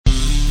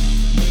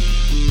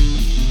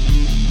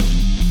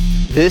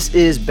This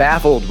is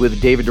Baffled with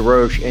David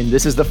DeRoche, and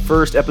this is the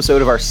first episode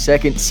of our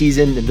second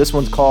season, and this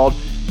one's called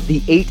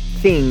The 8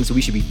 Things We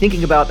Should Be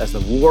Thinking About as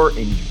the War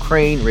in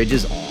Ukraine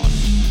Rages On.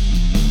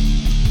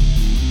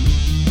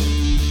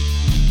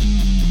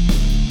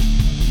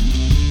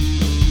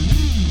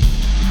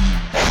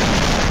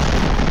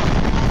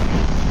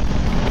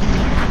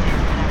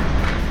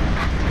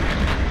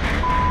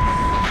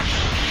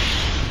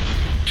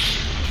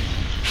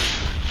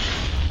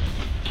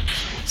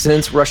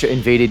 Since Russia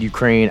invaded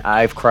Ukraine,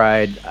 I've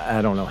cried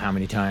I don't know how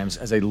many times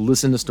as I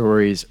listen to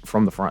stories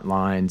from the front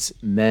lines,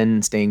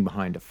 men staying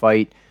behind to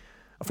fight,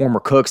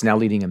 former cooks now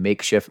leading a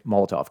makeshift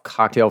Molotov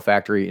cocktail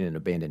factory in an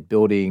abandoned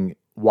building,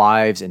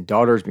 wives and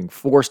daughters being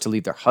forced to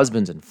leave their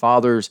husbands and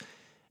fathers,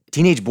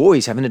 teenage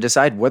boys having to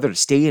decide whether to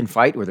stay and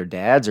fight with their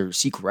dads or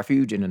seek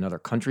refuge in another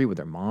country with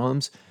their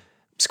moms,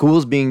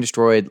 schools being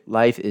destroyed.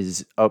 Life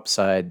is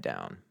upside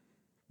down.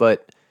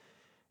 But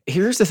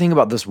here's the thing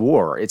about this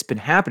war. It's been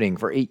happening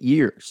for 8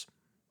 years.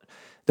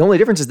 The only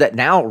difference is that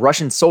now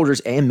Russian soldiers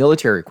and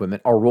military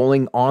equipment are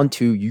rolling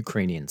onto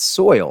Ukrainian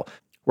soil,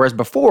 whereas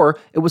before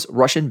it was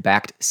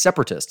Russian-backed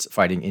separatists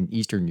fighting in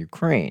eastern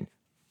Ukraine.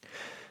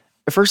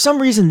 For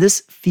some reason,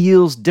 this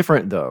feels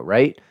different though,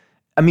 right?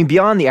 I mean,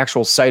 beyond the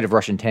actual sight of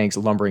Russian tanks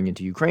lumbering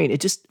into Ukraine,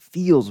 it just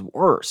feels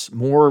worse,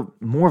 more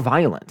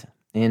violent.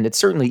 And it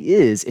certainly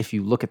is if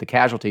you look at the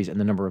casualties and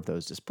the number of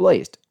those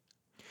displaced.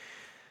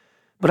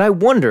 But I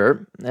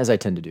wonder, as I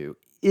tend to do,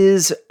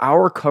 is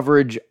our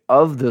coverage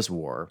of this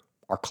war,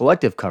 our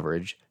collective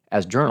coverage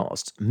as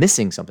journalists,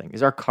 missing something?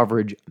 Is our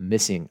coverage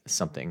missing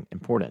something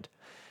important?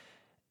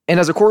 And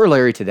as a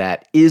corollary to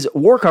that, is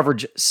war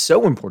coverage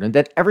so important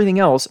that everything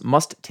else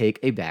must take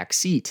a back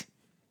seat?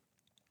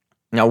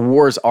 Now,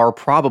 wars are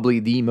probably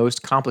the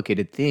most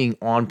complicated thing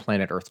on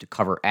planet Earth to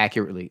cover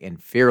accurately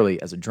and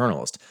fairly as a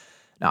journalist.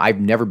 Now, I've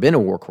never been a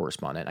war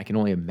correspondent. I can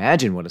only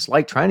imagine what it's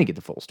like trying to get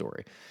the full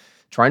story.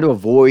 Trying to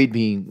avoid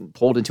being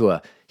pulled into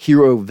a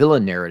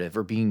hero-villain narrative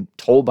or being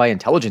told by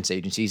intelligence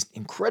agencies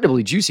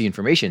incredibly juicy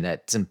information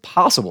that's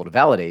impossible to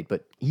validate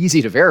but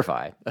easy to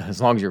verify,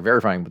 as long as you're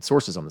verifying with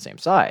sources on the same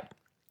side.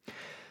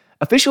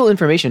 Official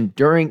information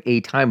during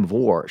a time of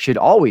war should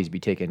always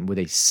be taken with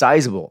a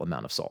sizable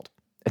amount of salt.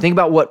 Think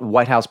about what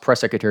White House Press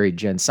Secretary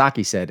Jen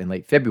Psaki said in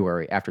late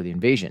February after the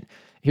invasion.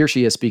 Here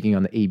she is speaking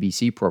on the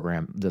ABC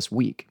program this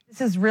week.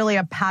 This is really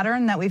a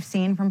pattern that we've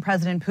seen from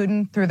President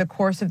Putin through the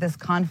course of this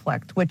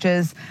conflict, which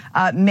is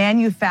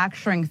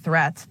manufacturing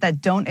threats that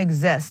don't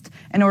exist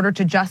in order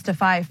to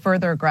justify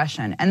further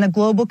aggression. And the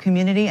global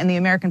community and the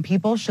American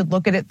people should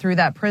look at it through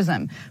that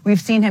prism.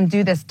 We've seen him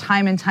do this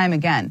time and time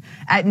again.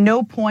 At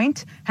no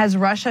point has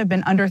Russia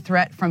been under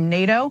threat from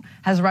NATO,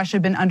 has Russia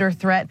been under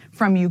threat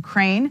from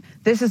Ukraine.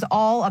 This is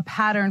all a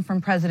pattern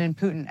from President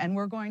Putin. And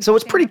we're going to So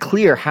it's pretty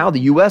clear how the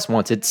U.S.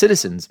 wants its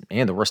citizens,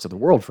 and the rest of the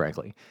world,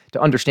 frankly,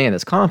 to understand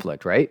this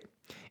conflict, right?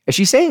 Is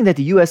she saying that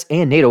the U.S.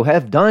 and NATO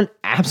have done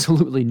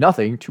absolutely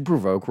nothing to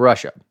provoke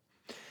Russia?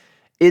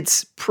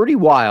 It's pretty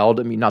wild,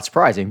 I mean, not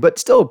surprising, but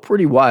still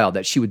pretty wild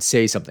that she would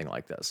say something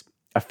like this.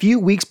 A few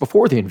weeks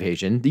before the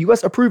invasion, the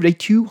U.S. approved a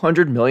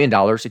 $200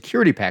 million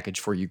security package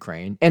for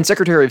Ukraine, and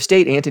Secretary of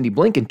State Antony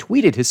Blinken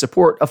tweeted his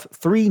support of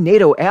 3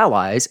 NATO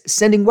allies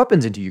sending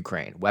weapons into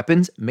Ukraine,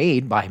 weapons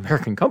made by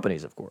American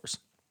companies, of course.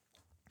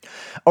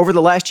 Over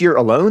the last year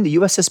alone, the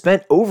U.S. has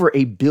spent over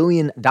 $1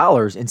 billion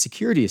in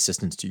security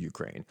assistance to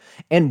Ukraine.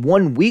 And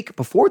 1 week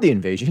before the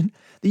invasion,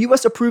 the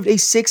U.S. approved a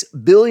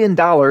 $6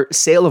 billion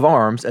sale of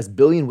arms, as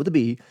billion with a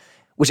B,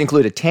 which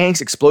included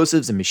tanks,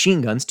 explosives, and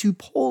machine guns to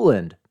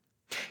Poland.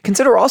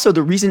 Consider also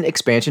the recent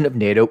expansion of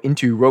NATO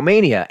into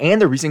Romania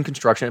and the recent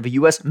construction of a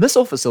U.S.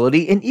 missile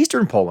facility in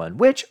eastern Poland,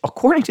 which,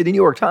 according to the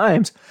New York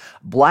Times,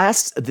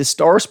 blasts the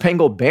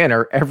Star-Spangled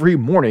Banner every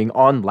morning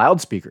on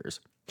loudspeakers.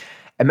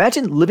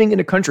 Imagine living in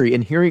a country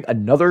and hearing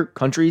another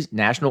country's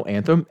national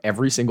anthem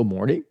every single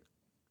morning.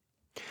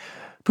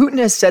 Putin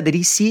has said that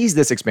he sees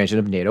this expansion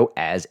of NATO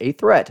as a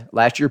threat.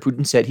 Last year,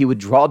 Putin said he would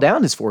draw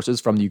down his forces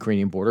from the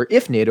Ukrainian border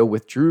if NATO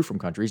withdrew from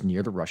countries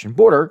near the Russian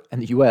border,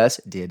 and the U.S.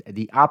 did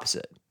the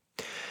opposite.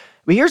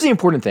 But here's the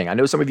important thing. I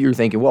know some of you are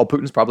thinking, well,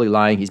 Putin's probably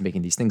lying. He's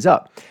making these things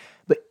up.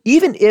 But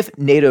even if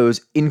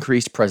NATO's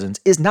increased presence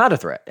is not a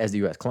threat, as the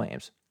U.S.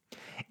 claims,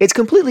 it's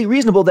completely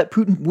reasonable that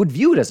Putin would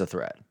view it as a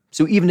threat.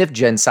 So even if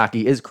Jen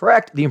Psaki is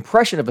correct, the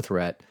impression of a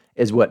threat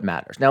is what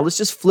matters. Now, let's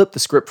just flip the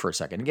script for a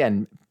second.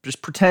 Again,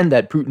 just pretend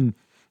that Putin,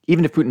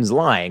 even if Putin's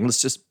lying,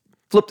 let's just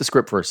flip the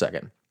script for a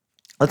second.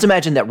 Let's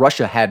imagine that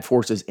Russia had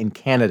forces in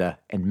Canada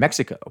and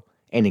Mexico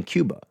and in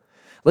Cuba.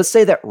 Let's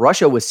say that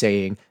Russia was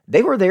saying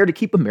they were there to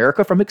keep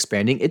America from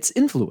expanding its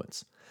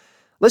influence.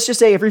 Let's just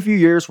say every few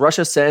years,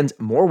 Russia sends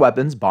more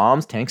weapons,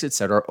 bombs, tanks,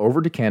 etc.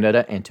 over to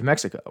Canada and to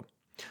Mexico.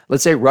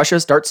 Let's say Russia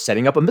starts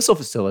setting up a missile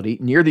facility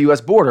near the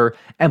U.S. border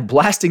and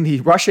blasting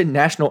the Russian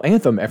national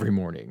anthem every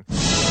morning.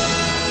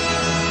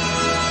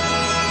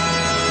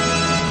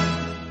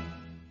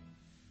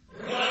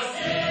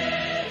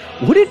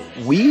 Wouldn't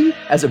we,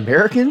 as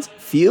Americans,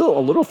 feel a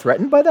little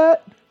threatened by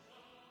that?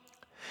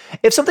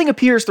 If something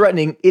appears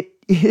threatening, it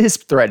is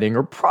threatening,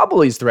 or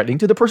probably is threatening,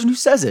 to the person who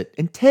says it.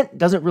 Intent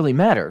doesn't really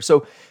matter.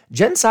 So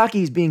Jen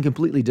Psaki is being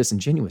completely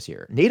disingenuous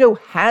here. NATO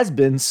has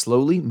been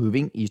slowly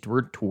moving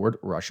eastward toward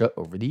Russia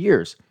over the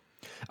years.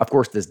 Of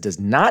course, this does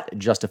not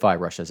justify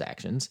Russia's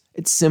actions.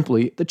 It's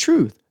simply the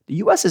truth. The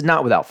U.S. is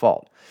not without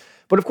fault.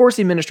 But of course,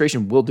 the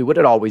administration will do what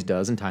it always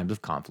does in times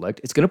of conflict.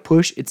 It's going to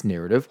push its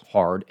narrative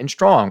hard and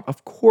strong.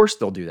 Of course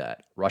they'll do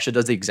that. Russia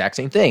does the exact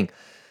same thing.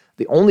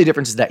 The only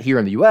difference is that here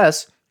in the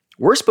U.S.,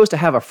 we're supposed to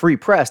have a free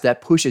press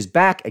that pushes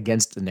back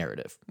against the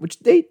narrative, which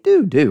they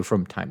do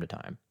from time to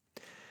time.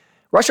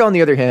 Russia, on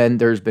the other hand,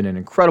 there's been an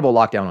incredible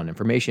lockdown on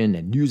information,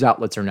 and news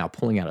outlets are now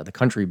pulling out of the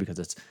country because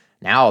it's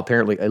now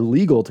apparently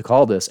illegal to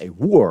call this a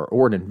war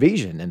or an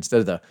invasion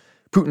instead of the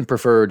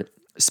Putin-preferred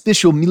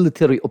special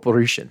military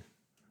operation.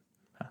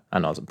 I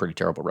know it's a pretty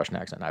terrible Russian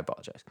accent. I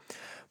apologize.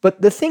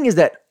 But the thing is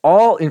that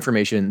all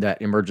information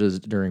that emerges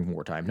during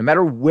wartime, no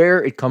matter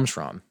where it comes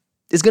from,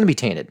 is going to be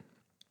tainted.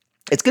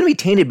 It's going to be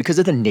tainted because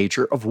of the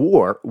nature of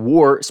war.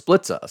 War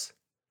splits us.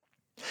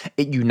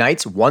 It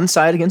unites one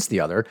side against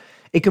the other.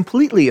 It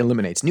completely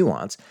eliminates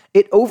nuance.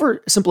 It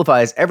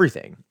oversimplifies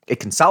everything. It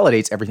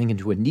consolidates everything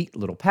into a neat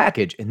little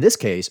package, in this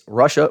case,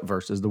 Russia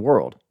versus the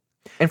world.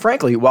 And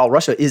frankly, while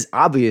Russia is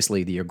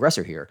obviously the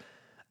aggressor here,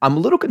 I'm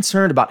a little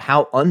concerned about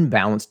how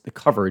unbalanced the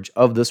coverage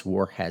of this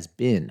war has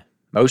been.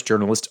 Most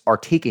journalists are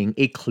taking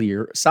a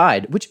clear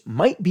side, which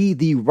might be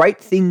the right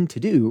thing to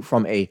do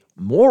from a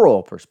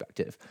moral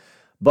perspective.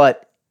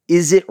 But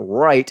is it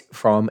right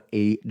from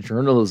a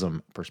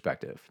journalism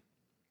perspective?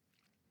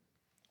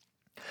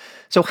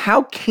 So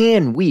how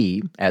can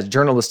we, as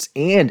journalists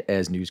and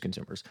as news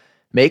consumers,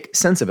 make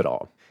sense of it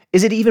all?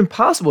 Is it even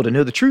possible to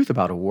know the truth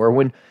about a war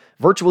when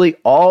virtually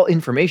all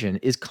information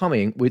is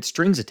coming with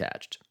strings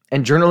attached,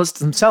 and journalists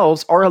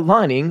themselves are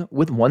aligning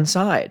with one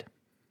side?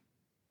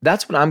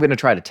 That's what I'm going to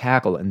try to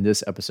tackle in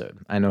this episode.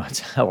 I know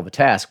it's a hell of a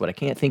task, but I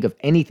can't think of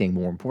anything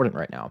more important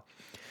right now.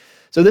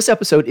 So this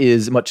episode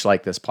is much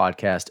like this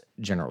podcast,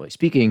 generally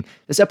speaking.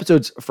 This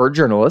episode's for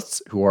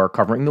journalists who are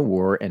covering the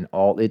war and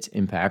all its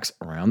impacts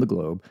around the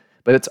globe,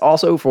 but it's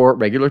also for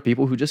regular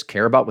people who just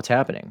care about what's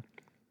happening.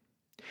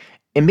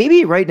 And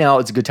maybe right now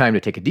it's a good time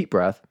to take a deep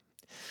breath,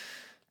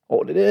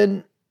 hold it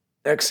in,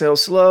 exhale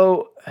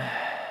slow,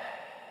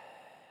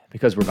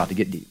 because we're about to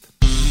get deep.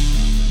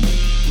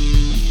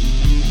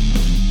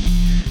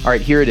 All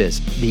right, here it is.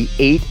 The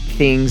 8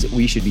 things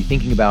we should be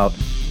thinking about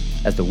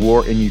as the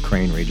war in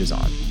Ukraine rages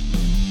on.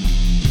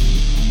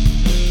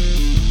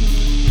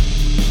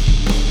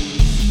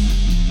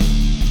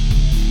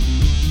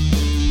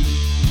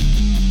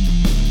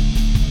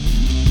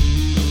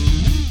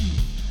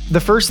 The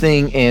first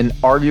thing, and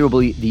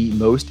arguably the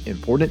most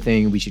important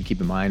thing we should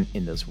keep in mind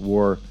in this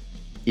war,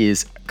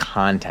 is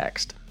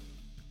context.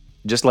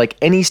 Just like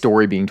any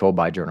story being told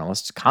by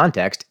journalists,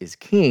 context is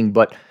king.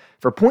 But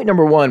for point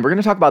number 1, we're going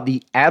to talk about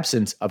the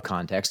absence of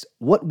context,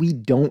 what we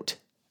don't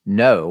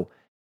know,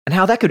 and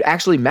how that could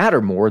actually matter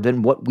more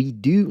than what we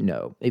do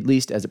know, at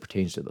least as it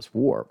pertains to this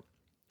war.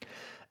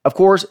 Of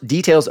course,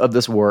 details of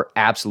this war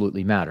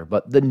absolutely matter,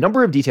 but the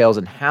number of details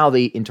and how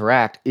they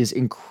interact is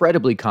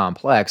incredibly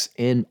complex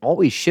and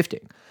always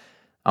shifting.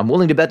 I'm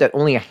willing to bet that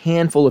only a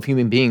handful of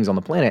human beings on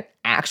the planet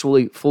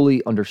actually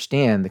fully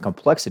understand the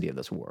complexity of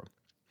this war.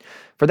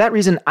 For that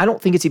reason, I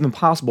don't think it's even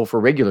possible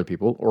for regular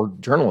people, or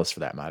journalists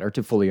for that matter,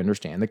 to fully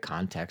understand the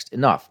context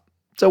enough.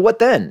 So what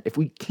then? If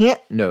we can't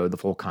know the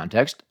full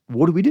context,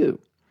 what do we do?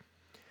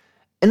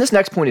 And this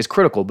next point is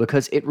critical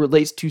because it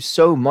relates to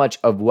so much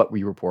of what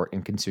we report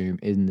and consume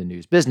in the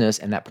news business,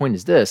 and that point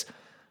is this: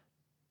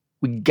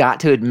 we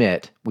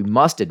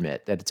must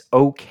admit that it's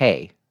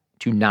okay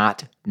to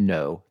not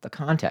know the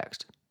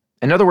context.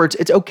 In other words,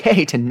 it's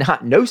okay to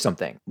not know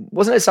something.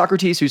 Wasn't it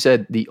Socrates who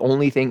said, "The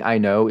only thing I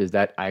know is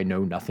that I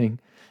know nothing"?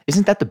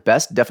 Isn't that the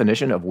best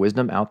definition of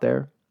wisdom out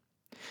there?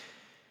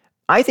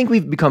 I think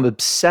we've become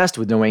obsessed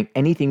with knowing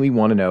anything we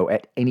want to know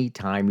at any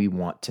time we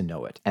want to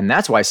know it. And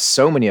that's why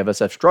so many of us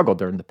have struggled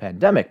during the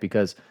pandemic,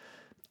 because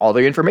all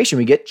the information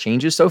we get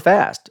changes so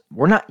fast.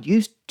 We're not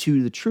used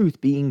to the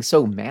truth being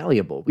so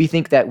malleable. We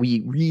think that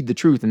we read the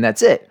truth and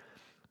that's it.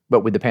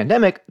 But with the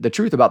pandemic, the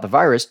truth about the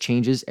virus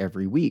changes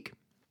every week.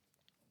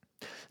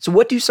 So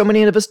what do so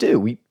many of us do?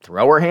 We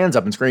throw our hands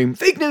up and scream,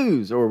 "Fake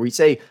news!" Or we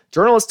say,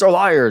 "Journalists are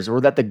liars,"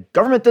 or that the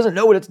government doesn't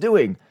know what it's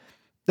doing.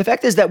 The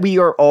fact is that we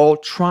are all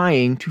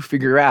trying to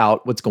figure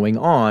out what's going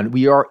on.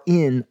 We are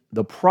in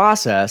the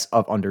process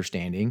of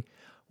understanding.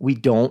 We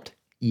don't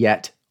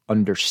yet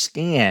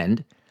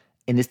understand.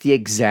 And it's the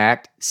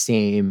exact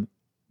same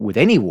with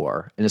any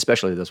war, and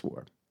especially this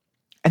war.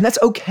 And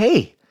that's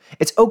okay.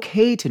 It's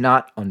okay to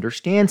not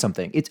understand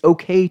something. It's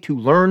okay to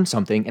learn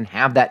something and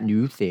have that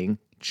new thing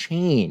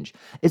change.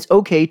 It's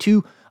okay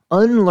to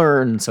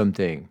unlearn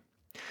something.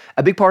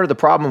 A big part of the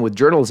problem with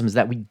journalism is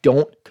that we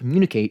don't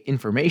communicate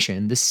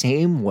information the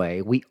same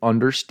way we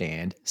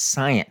understand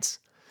science.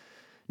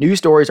 News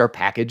stories are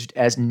packaged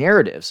as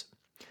narratives.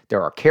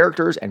 There are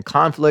characters and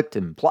conflict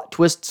and plot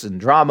twists and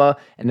drama,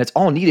 and that's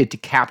all needed to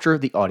capture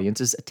the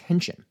audience's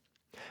attention.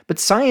 But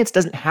science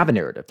doesn't have a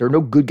narrative. There are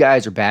no good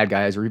guys or bad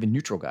guys or even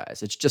neutral guys.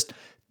 It's just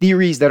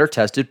theories that are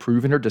tested,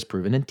 proven or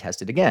disproven, and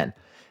tested again.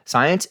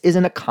 Science is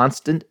in a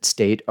constant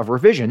state of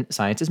revision.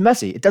 Science is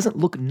messy. It doesn't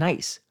look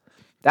nice.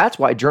 That's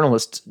why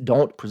journalists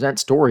don't present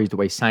stories the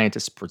way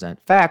scientists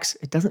present facts.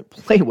 It doesn't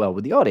play well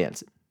with the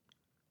audience.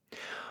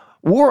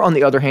 War, on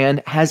the other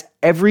hand, has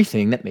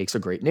everything that makes a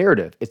great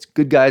narrative. It's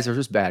good guys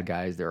versus bad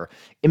guys. There are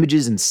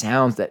images and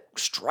sounds that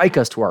strike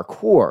us to our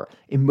core.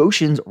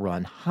 Emotions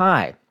run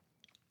high.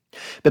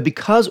 But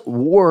because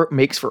war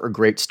makes for a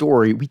great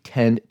story, we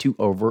tend to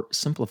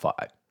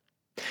oversimplify.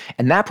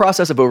 And that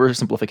process of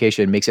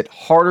oversimplification makes it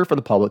harder for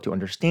the public to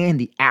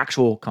understand the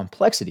actual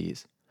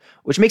complexities,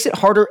 which makes it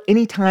harder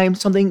anytime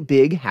something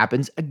big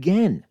happens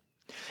again.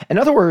 In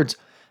other words,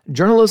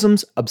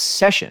 journalism's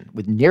obsession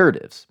with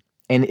narratives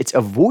and its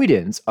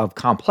avoidance of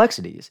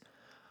complexities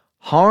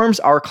harms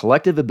our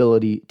collective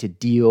ability to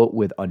deal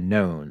with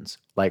unknowns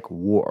like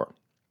war,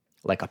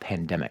 like a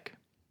pandemic.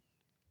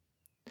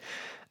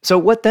 So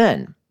what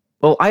then?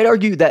 Well, I'd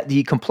argue that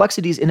the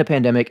complexities in a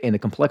pandemic and the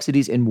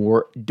complexities in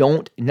war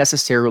don't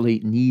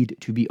necessarily need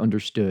to be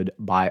understood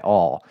by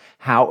all.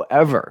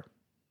 However,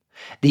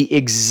 the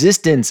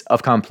existence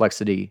of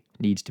complexity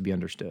needs to be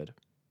understood.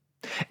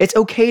 It's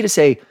okay to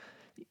say,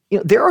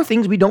 there are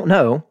things we don't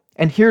know,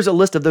 and here's a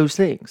list of those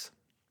things.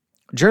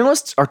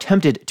 Journalists are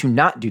tempted to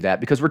not do that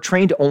because we're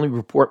trained to only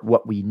report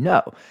what we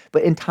know.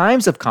 But in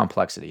times of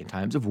complexity, in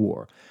times of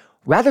war,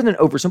 rather than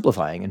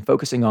oversimplifying and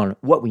focusing on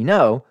what we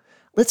know,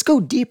 let's go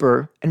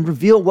deeper and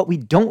reveal what we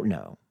don't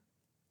know.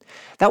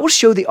 That will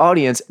show the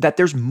audience that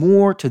there's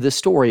more to this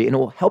story, and it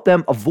will help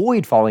them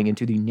avoid falling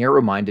into the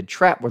narrow-minded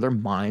trap where their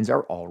minds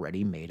are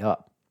already made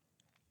up.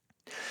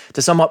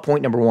 To sum up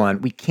point number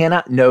one, we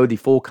cannot know the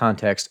full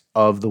context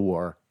of the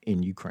war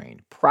in Ukraine.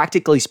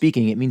 Practically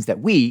speaking, it means that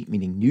we,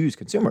 meaning news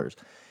consumers,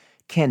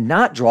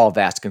 cannot draw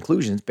vast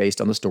conclusions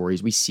based on the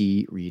stories we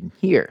see, read, and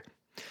hear.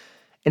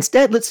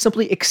 Instead, let's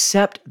simply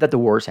accept that the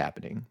war is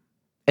happening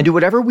and do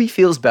whatever we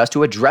feel is best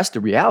to address the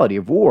reality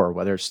of war,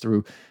 whether it's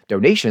through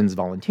donations,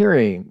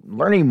 volunteering,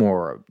 learning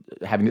more,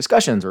 having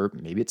discussions, or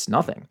maybe it's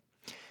nothing.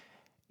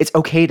 It's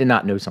okay to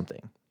not know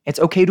something. It's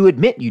okay to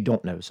admit you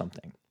don't know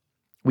something.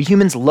 We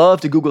humans love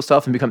to Google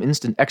stuff and become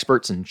instant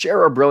experts and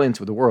share our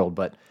brilliance with the world,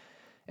 but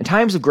in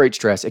times of great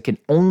stress, it can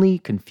only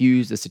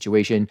confuse the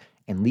situation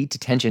and lead to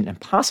tension and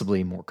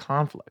possibly more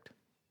conflict.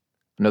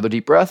 Another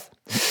deep breath.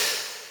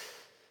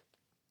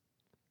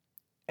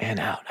 And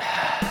out.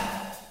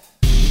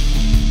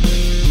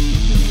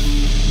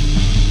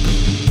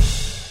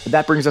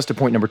 That brings us to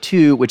point number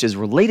two, which is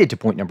related to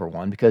point number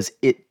one because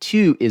it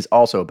too is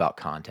also about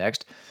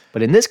context.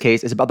 But in this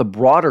case, it's about the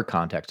broader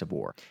context of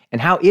war and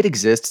how it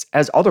exists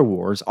as other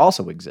wars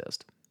also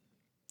exist.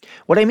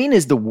 What I mean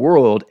is the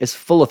world is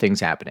full of things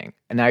happening,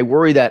 and I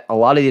worry that a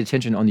lot of the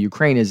attention on the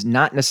Ukraine is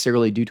not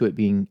necessarily due to it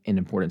being an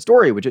important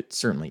story, which it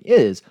certainly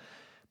is,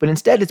 but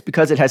instead it's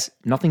because it has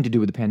nothing to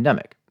do with the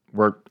pandemic.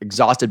 We're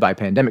exhausted by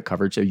pandemic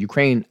coverage, so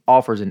Ukraine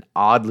offers an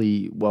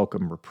oddly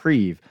welcome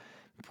reprieve.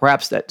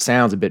 Perhaps that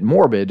sounds a bit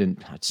morbid,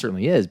 and it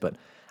certainly is, but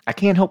I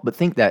can't help but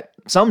think that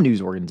some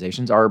news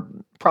organizations are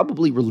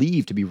probably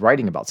relieved to be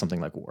writing about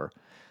something like war,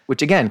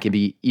 which again can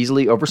be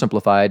easily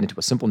oversimplified into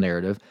a simple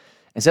narrative,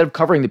 instead of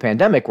covering the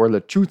pandemic where the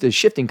truth is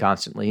shifting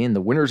constantly and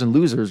the winners and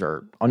losers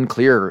are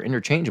unclear or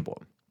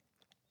interchangeable.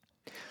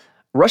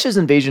 Russia's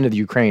invasion of the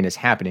Ukraine is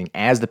happening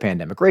as the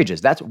pandemic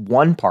rages. That's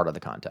one part of the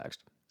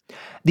context.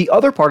 The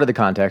other part of the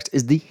context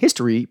is the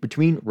history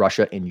between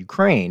Russia and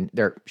Ukraine,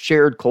 their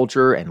shared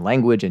culture and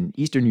language in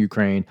eastern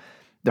Ukraine,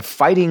 the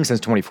fighting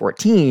since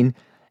 2014,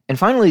 and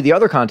finally, the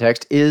other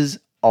context is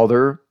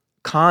other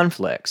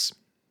conflicts.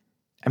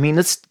 I mean,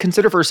 let's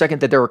consider for a second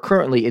that there are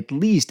currently at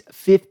least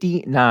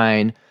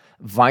 59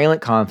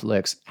 violent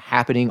conflicts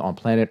happening on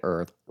planet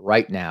Earth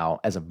right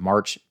now as of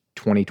March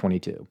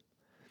 2022.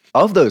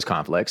 Of those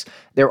conflicts,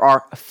 there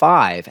are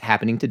 5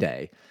 happening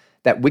today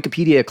that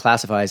Wikipedia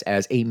classifies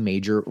as a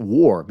major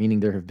war, meaning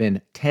there have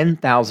been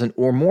 10,000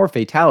 or more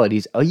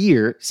fatalities a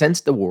year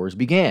since the wars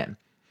began.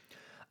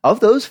 Of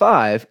those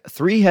 5,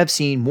 3 have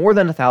seen more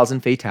than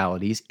 1,000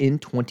 fatalities in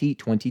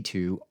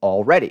 2022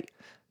 already.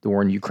 The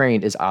war in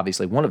Ukraine is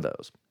obviously one of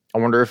those. I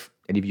wonder if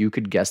any of you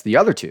could guess the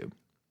other 2.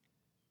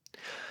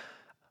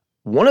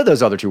 One of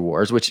those other 2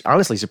 wars, which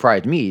honestly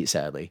surprised me,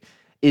 sadly,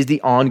 is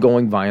the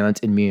ongoing violence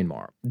in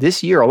Myanmar.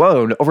 This year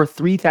alone, over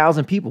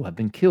 3,000 people have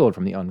been killed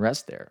from the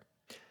unrest there.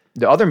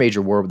 The other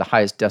major war with the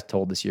highest death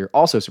toll this year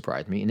also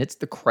surprised me, and it's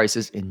the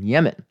crisis in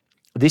Yemen.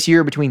 This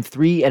year, between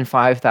 3,000 and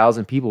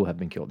 5,000 people have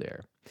been killed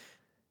there.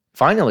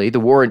 Finally,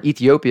 the war in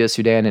Ethiopia,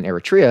 Sudan, and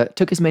Eritrea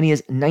took as many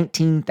as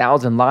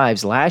 19,000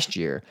 lives last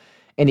year,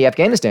 and the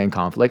Afghanistan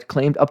conflict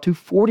claimed up to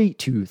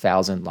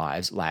 42,000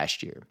 lives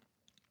last year.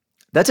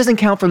 That doesn't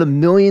count for the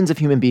millions of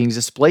human beings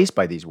displaced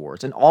by these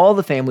wars and all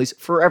the families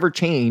forever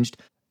changed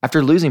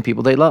after losing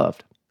people they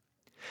loved.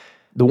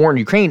 The war in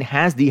Ukraine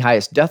has the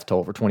highest death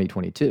toll for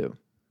 2022.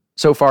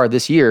 So far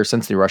this year,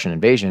 since the Russian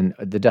invasion,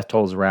 the death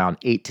toll is around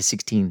 8,000 to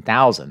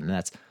 16,000, and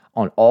that's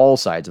on all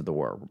sides of the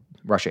war,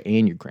 Russia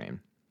and Ukraine.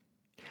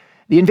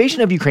 The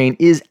invasion of Ukraine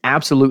is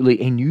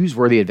absolutely a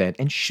newsworthy event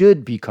and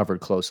should be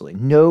covered closely.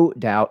 No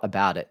doubt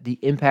about it. The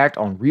impact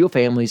on real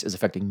families is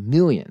affecting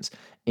millions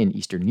in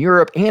Eastern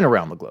Europe and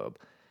around the globe.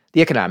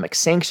 The economic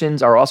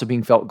sanctions are also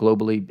being felt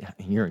globally.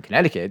 Here in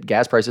Connecticut,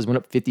 gas prices went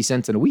up 50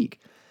 cents in a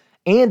week.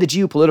 And the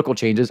geopolitical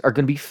changes are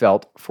going to be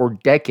felt for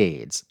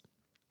decades.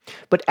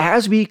 But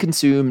as we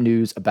consume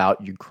news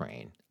about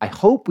Ukraine, I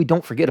hope we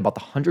don't forget about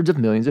the hundreds of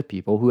millions of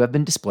people who have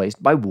been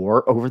displaced by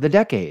war over the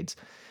decades.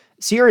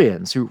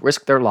 Syrians who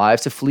risked their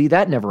lives to flee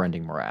that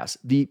never-ending morass,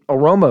 the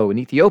Oromo in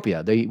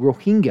Ethiopia, the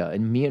Rohingya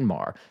in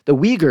Myanmar, the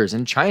Uyghurs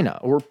in China,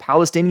 or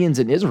Palestinians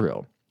in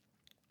Israel.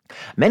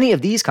 Many of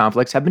these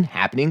conflicts have been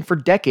happening for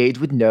decades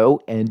with no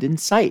end in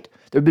sight.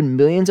 There have been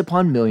millions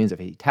upon millions of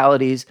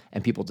fatalities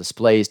and people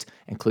displaced,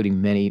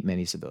 including many,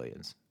 many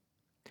civilians.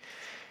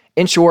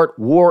 In short,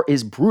 war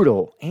is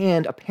brutal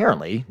and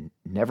apparently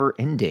never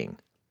ending.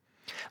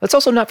 Let's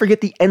also not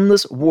forget the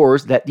endless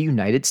wars that the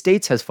United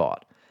States has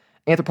fought.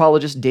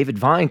 Anthropologist David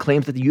Vine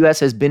claims that the U.S.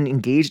 has been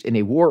engaged in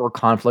a war or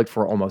conflict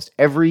for almost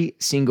every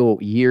single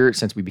year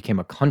since we became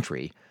a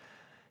country.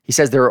 He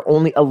says there are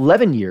only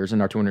 11 years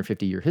in our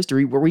 250-year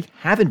history where we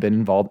haven't been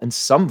involved in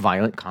some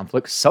violent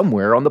conflict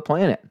somewhere on the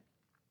planet.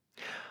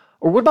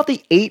 Or what about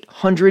the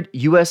 800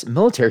 U.S.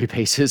 military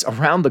bases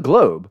around the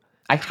globe?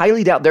 I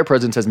highly doubt their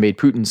presence has made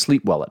Putin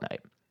sleep well at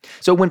night.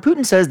 So when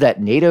Putin says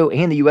that NATO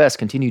and the U.S.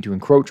 continue to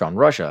encroach on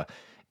Russia,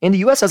 and the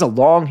U.S. has a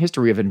long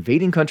history of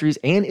invading countries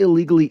and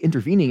illegally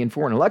intervening in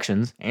foreign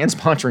elections and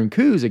sponsoring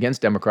coups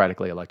against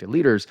democratically elected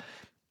leaders,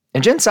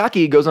 and Jen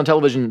Psaki goes on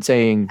television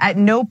saying, at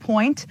no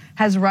point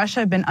has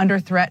Russia been under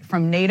threat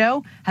from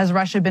NATO, has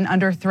Russia been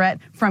under threat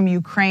from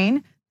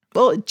Ukraine.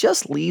 Well, it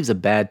just leaves a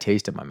bad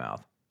taste in my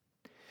mouth.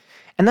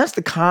 And that's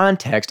the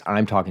context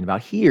I'm talking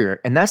about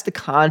here, and that's the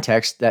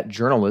context that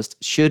journalists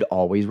should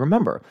always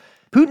remember.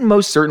 Putin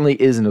most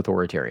certainly is an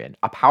authoritarian,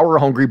 a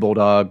power-hungry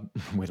bulldog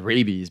with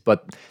rabies,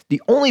 but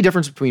the only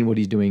difference between what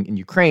he's doing in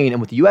Ukraine and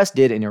what the U.S.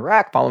 did in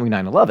Iraq following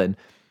 9/11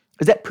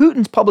 is that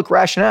Putin's public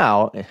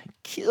rationale, it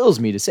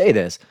kills me to say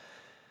this,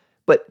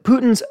 but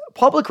Putin's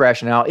public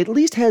rationale at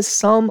least has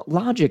some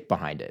logic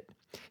behind it.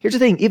 Here's the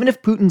thing, even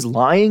if Putin's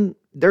lying,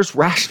 there's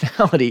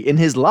rationality in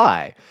his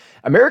lie.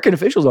 American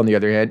officials, on the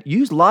other hand,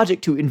 used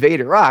logic to invade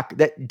Iraq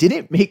that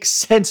didn't make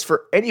sense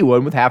for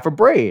anyone with half a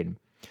brain.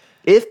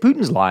 If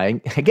Putin's lying,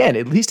 again,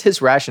 at least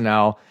his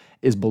rationale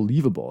is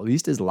believable. At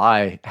least his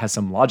lie has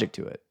some logic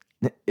to it.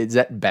 Is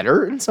that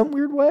better in some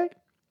weird way?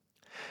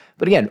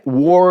 But again,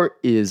 war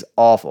is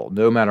awful,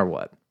 no matter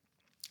what.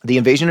 The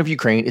invasion of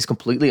Ukraine is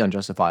completely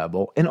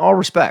unjustifiable in all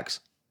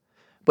respects.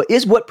 But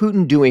is what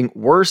Putin doing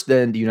worse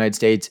than the United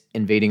States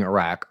invading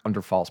Iraq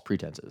under false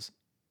pretenses,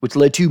 which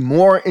led to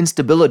more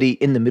instability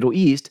in the Middle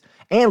East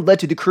and led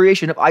to the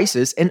creation of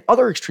ISIS and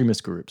other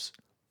extremist groups?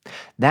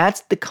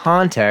 That's the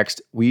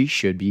context we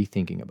should be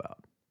thinking about.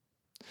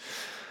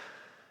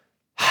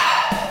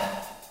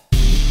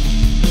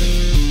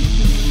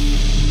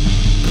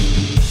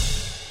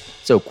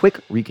 So, quick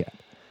recap.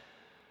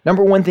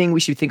 Number one thing we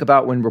should think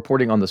about when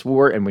reporting on this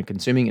war and when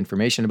consuming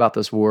information about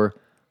this war,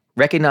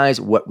 recognize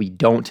what we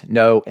don't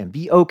know and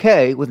be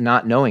okay with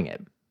not knowing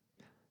it.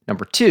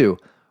 Number two,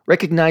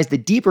 recognize the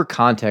deeper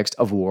context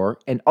of war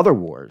and other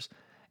wars,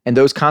 and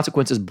those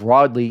consequences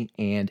broadly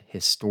and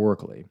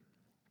historically.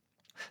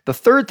 The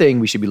third thing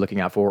we should be looking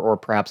out for, or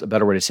perhaps a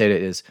better way to say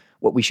it is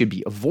what we should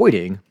be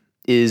avoiding,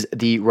 is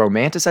the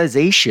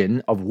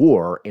romanticization of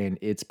war and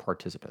its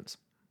participants.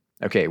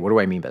 Okay, what do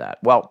I mean by that?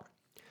 Well,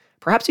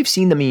 perhaps you've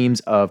seen the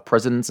memes of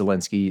President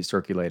Zelensky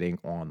circulating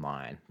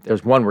online.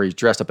 There's one where he's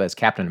dressed up as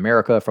Captain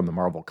America from the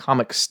Marvel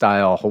Comics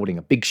style, holding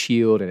a big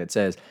shield, and it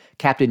says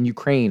Captain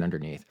Ukraine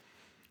underneath.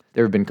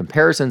 There have been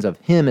comparisons of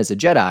him as a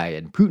Jedi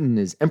and Putin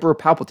as Emperor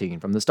Palpatine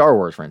from the Star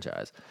Wars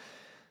franchise.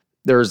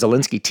 There's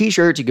Zelensky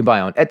t-shirts you can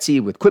buy on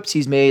Etsy with quips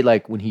he's made,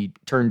 like when he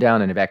turned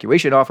down an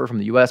evacuation offer from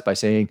the U.S. by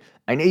saying,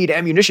 "I need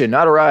ammunition,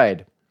 not a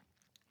ride."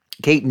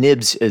 Kate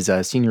Nibbs is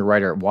a senior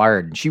writer at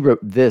Wired, and she wrote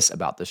this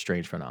about this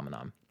strange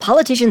phenomenon.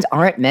 Politicians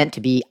aren't meant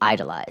to be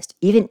idolized,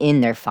 even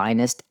in their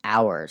finest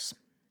hours.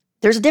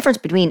 There's a difference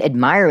between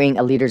admiring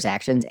a leader's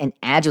actions and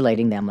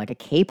adulating them like a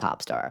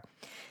K-pop star.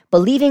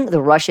 Believing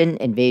the Russian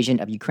invasion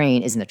of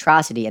Ukraine is an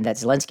atrocity and that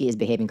Zelensky is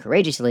behaving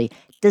courageously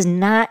does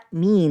not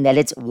mean that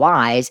it's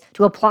wise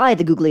to apply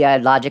the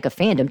googly-eyed logic of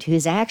fandom to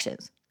his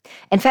actions.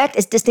 In fact,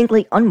 it's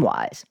distinctly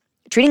unwise.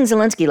 Treating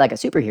Zelensky like a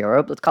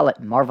superhero, let's call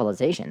it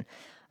Marvelization,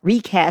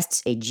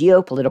 recasts a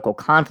geopolitical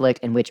conflict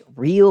in which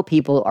real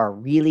people are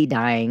really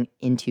dying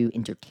into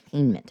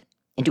entertainment,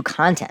 into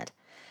content.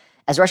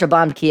 As Russia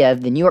bombed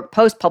Kiev, the New York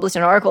Post published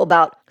an article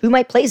about who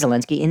might play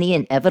Zelensky in the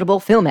inevitable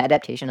film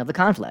adaptation of the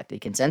conflict. The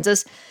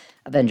consensus?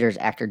 Avengers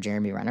actor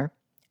Jeremy Renner.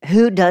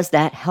 Who does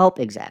that help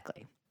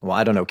exactly? Well,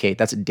 I don't know, Kate.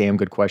 That's a damn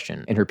good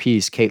question. In her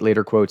piece, Kate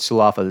later quotes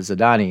Sulafa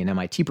Zadani, an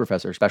MIT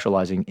professor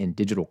specializing in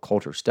digital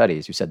culture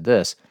studies, who said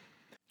this: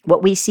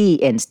 "What we see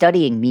in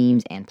studying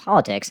memes and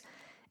politics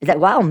is that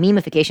while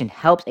memification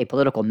helps a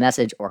political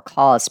message or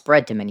cause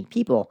spread to many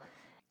people,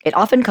 it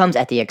often comes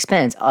at the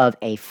expense of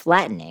a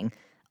flattening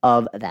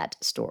of that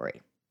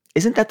story."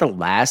 Isn't that the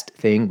last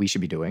thing we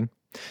should be doing?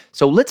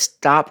 So let's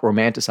stop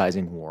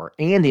romanticizing war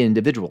and the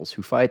individuals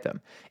who fight them.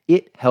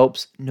 It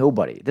helps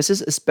nobody. This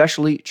is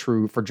especially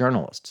true for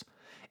journalists.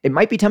 It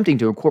might be tempting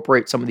to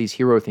incorporate some of these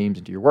hero themes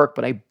into your work,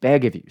 but I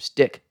beg of you,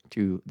 stick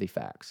to the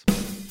facts.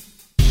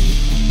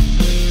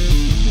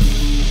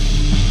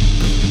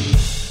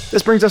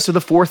 This brings us to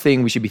the fourth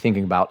thing we should be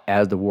thinking about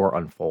as the war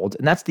unfolds,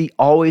 and that's the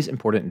always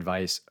important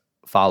advice: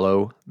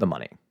 follow the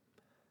money.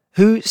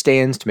 Who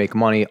stands to make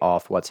money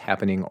off what's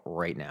happening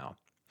right now?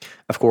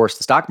 Of course,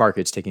 the stock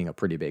market's taking a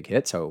pretty big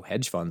hit, so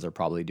hedge funds are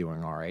probably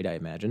doing all right, I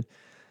imagine.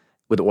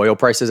 With oil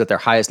prices at their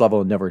highest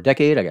level in over a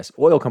decade, I guess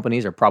oil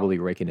companies are probably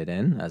raking it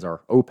in, as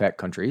are OPEC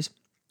countries.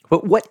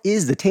 But what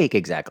is the take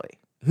exactly?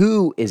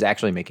 Who is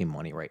actually making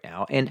money right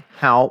now, and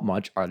how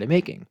much are they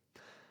making?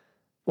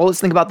 Well,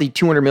 let's think about the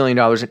 $200 million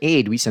in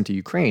aid we sent to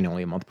Ukraine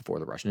only a month before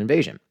the Russian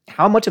invasion.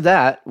 How much of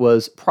that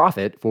was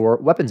profit for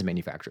weapons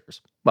manufacturers?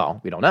 Well,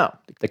 we don't know.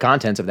 The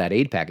contents of that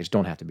aid package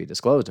don't have to be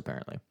disclosed,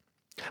 apparently.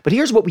 But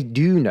here's what we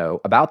do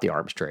know about the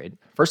arms trade.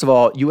 First of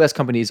all, U.S.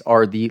 companies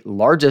are the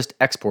largest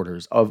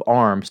exporters of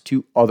arms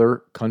to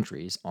other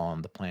countries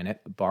on the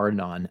planet, bar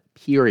none,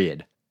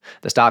 period.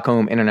 The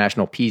Stockholm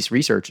International Peace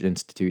Research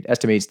Institute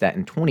estimates that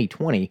in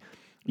 2020,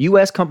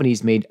 U.S.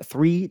 companies made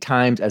 3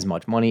 times as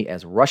much money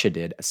as Russia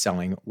did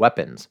selling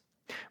weapons.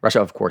 Russia,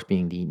 of course,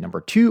 being the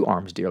number 2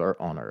 arms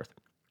dealer on Earth.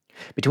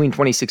 Between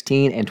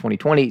 2016 and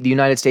 2020, the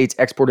United States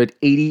exported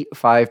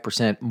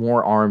 85%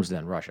 more arms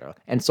than Russia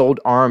and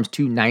sold arms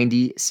to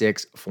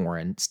 96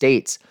 foreign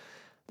states.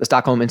 The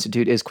Stockholm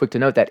Institute is quick to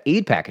note that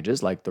aid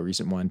packages, like the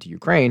recent one to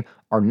Ukraine,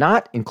 are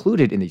not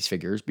included in these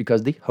figures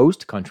because the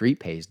host country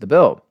pays the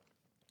bill.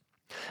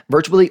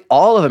 Virtually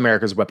all of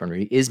America's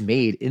weaponry is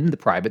made in the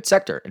private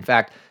sector. In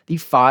fact, the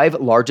 5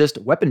 largest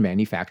weapon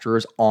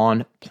manufacturers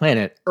on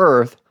planet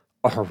Earth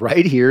are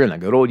right here in the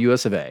good old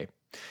US of A.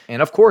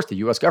 And of course, the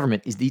US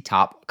government is the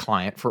top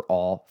client for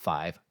all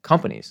 5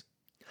 companies.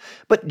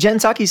 But Jen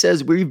Psaki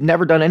says we've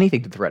never done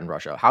anything to threaten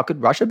Russia. How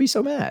could Russia be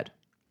so mad?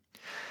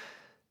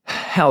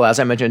 Hell, as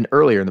I mentioned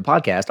earlier in the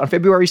podcast, on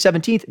February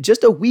 17th,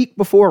 just a week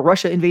before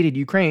Russia invaded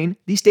Ukraine,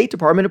 the State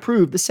Department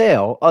approved the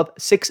sale of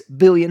 $6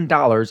 billion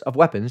of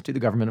weapons to the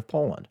government of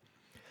Poland.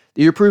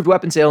 The approved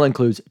weapon sale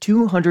includes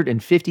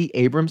 250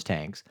 Abrams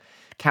tanks,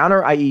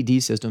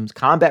 counter-IED systems,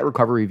 combat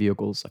recovery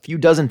vehicles, a few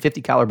dozen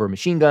 50 caliber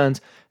machine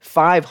guns,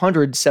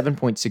 500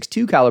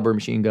 7.62 caliber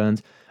machine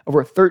guns,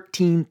 over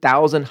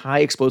 13,000 high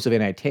explosive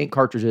anti-tank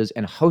cartridges,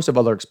 and a host of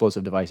other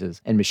explosive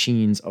devices and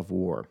machines of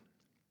war.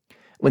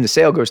 When the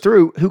sale goes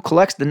through, who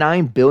collects the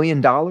 $9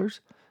 billion?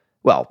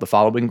 Well, the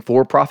following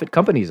for-profit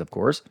companies, of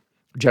course: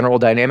 General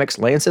Dynamics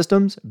Land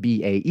Systems,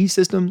 BAE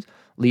Systems,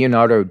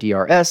 Leonardo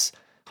DRS,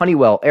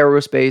 Honeywell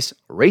Aerospace,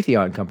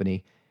 Raytheon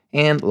Company,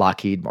 and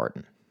Lockheed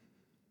Martin.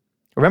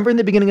 Remember in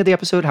the beginning of the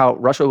episode how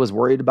Russia was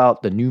worried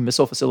about the new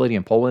missile facility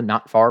in Poland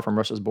not far from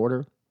Russia's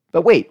border?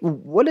 But wait,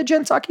 what did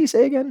Jen Psaki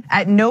say again?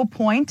 At no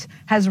point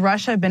has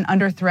Russia been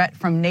under threat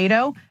from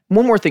NATO.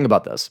 One more thing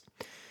about this,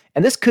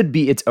 and this could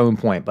be its own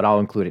point, but I'll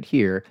include it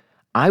here.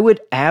 I would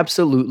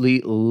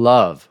absolutely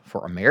love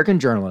for American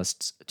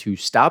journalists to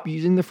stop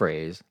using the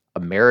phrase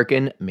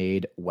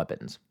American-made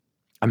weapons.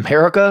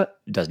 America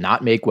does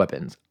not make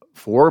weapons.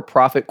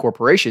 For-profit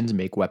corporations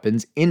make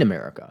weapons in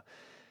America.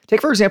 Take,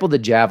 for example, the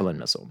Javelin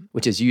missile,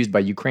 which is used by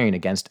Ukraine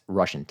against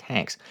Russian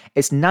tanks.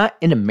 It's not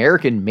an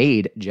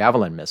American-made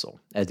Javelin missile,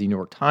 as the New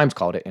York Times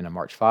called it in a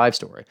March 5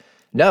 story.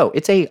 No,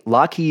 it's a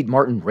Lockheed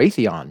Martin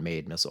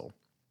Raytheon-made missile.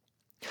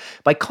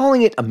 By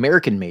calling it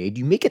American-made,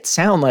 you make it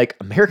sound like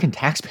American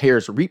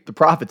taxpayers reap the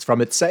profits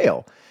from its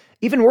sale.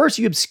 Even worse,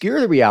 you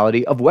obscure the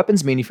reality of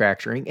weapons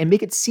manufacturing and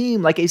make it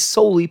seem like a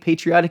solely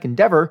patriotic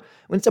endeavor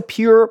when it's a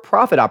pure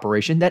profit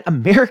operation that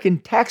American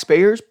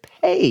taxpayers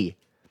pay.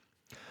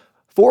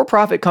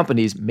 For-profit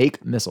companies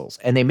make missiles,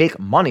 and they make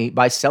money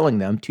by selling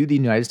them to the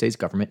United States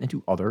government and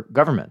to other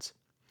governments.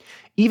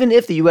 Even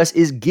if the U.S.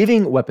 is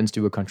giving weapons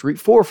to a country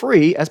for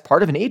free as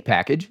part of an aid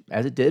package,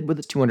 as it did with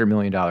its $200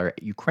 million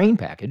Ukraine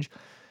package,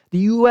 the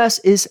U.S.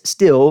 is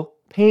still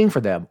paying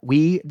for them.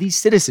 We, the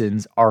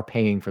citizens, are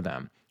paying for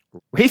them.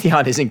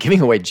 Raytheon isn't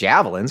giving away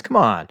javelins. Come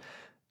on.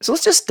 So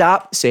let's just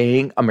stop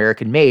saying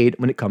American-made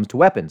when it comes to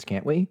weapons,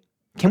 can't we?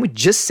 Can we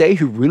just say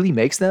who really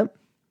makes them?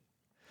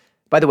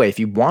 By the way, if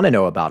you want to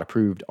know about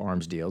approved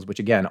arms deals, which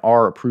again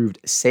are approved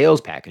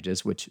sales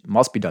packages, which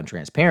must be done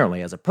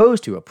transparently, as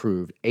opposed to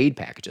approved aid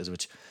packages,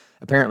 which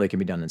apparently can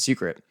be done in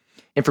secret,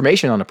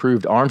 information on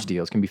approved arms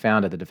deals can be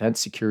found at the Defense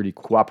Security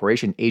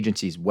Cooperation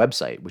Agency's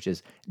website, which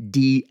is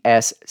dsca.mil.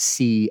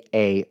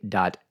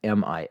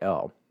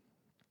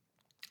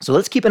 So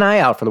let's keep an eye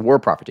out for the war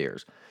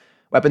profiteers,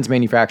 weapons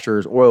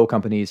manufacturers, oil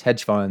companies,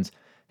 hedge funds.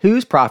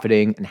 Who's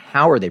profiting and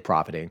how are they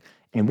profiting?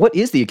 And what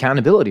is the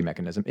accountability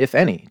mechanism, if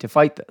any, to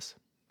fight this?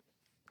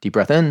 Deep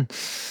breath in.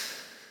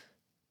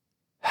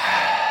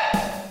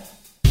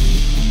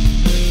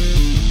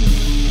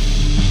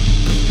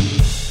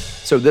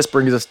 So this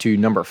brings us to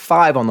number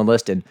 5 on the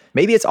list, and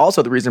maybe it's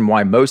also the reason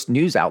why most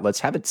news outlets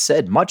haven't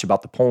said much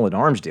about the Poland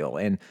arms deal,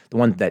 and the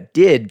ones that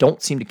did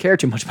don't seem to care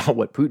too much about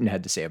what Putin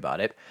had to say about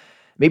it.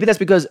 Maybe that's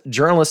because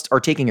journalists are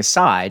taking a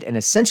side and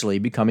essentially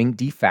becoming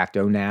de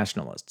facto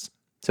nationalists.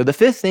 So the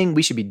fifth thing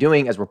we should be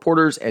doing as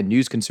reporters and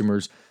news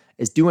consumers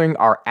is doing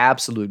our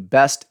absolute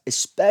best,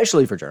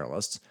 especially for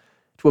journalists,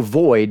 to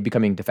avoid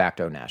becoming de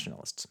facto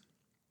nationalists.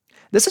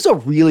 This is a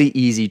really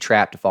easy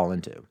trap to fall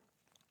into.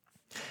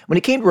 When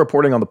it came to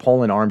reporting on the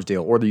Poland arms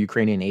deal or the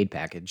Ukrainian aid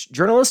package,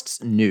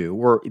 journalists knew,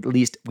 or at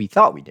least we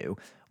thought we knew,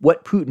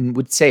 what Putin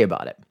would say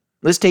about it.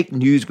 Let's take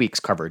Newsweek's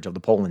coverage of the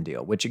Poland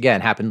deal, which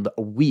again happened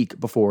a week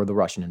before the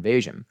Russian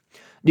invasion.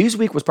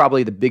 Newsweek was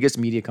probably the biggest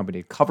media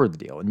company to cover the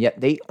deal, and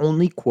yet they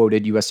only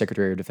quoted U.S.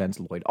 Secretary of Defense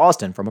Lloyd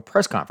Austin from a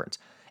press conference.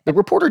 The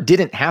reporter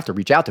didn't have to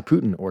reach out to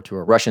Putin or to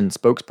a Russian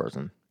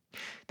spokesperson.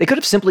 They could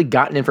have simply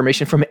gotten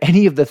information from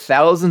any of the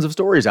thousands of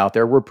stories out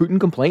there where Putin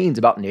complains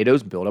about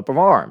NATO's buildup of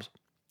arms.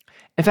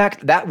 In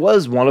fact, that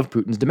was one of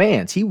Putin's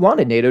demands. He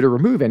wanted NATO to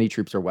remove any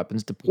troops or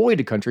weapons deployed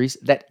to countries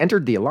that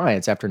entered the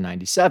alliance after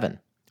 1997,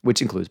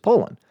 which includes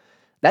Poland.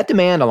 That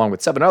demand, along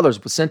with 7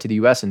 others, was sent to the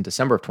U.S. in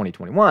December of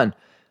 2021,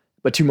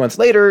 but 2 months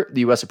later,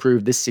 the U.S.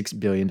 approved this $6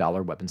 billion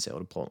weapons sale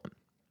to Poland.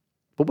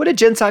 But what did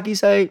Jen Psaki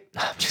say?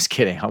 I'm just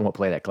kidding. I won't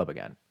play that clip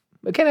again.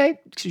 But can I?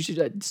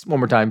 Just one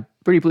more time.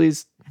 Pretty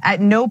please. At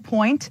no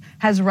point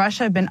has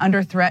Russia been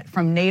under threat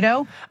from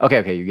NATO.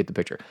 Okay, you get the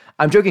picture.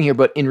 I'm joking here,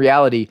 but in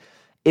reality,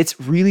 it's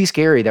really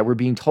scary that we're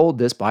being told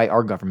this by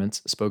our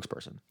government's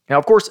spokesperson. Now,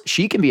 of course,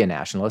 she can be a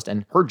nationalist,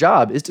 and her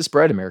job is to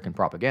spread American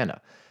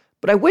propaganda.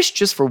 But I wish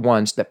just for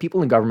once that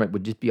people in government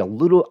would just be a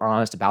little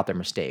honest about their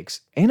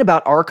mistakes and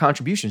about our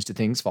contributions to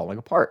things falling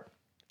apart.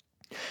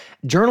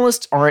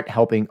 Journalists aren't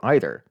helping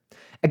either.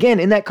 Again,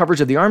 in that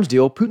coverage of the arms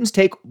deal, Putin's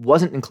take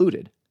wasn't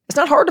included. It's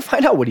not hard to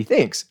find out what he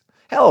thinks.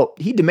 Hell,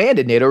 he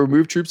demanded NATO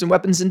remove troops and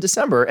weapons in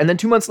December, and then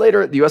 2 months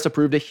later, the U.S.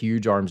 approved a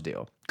huge arms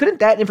deal. Couldn't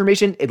that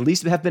information at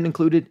least have been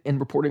included in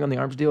reporting on the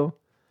arms deal?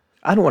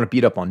 I don't want to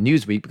beat up on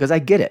Newsweek because I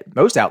get it.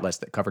 Most outlets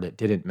that covered it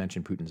didn't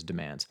mention Putin's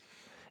demands.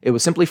 It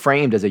was simply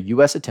framed as a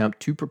U.S. attempt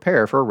to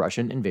prepare for a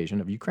Russian invasion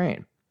of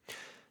Ukraine.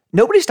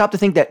 Nobody stopped to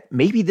think that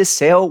maybe this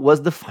sale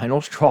was the final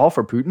straw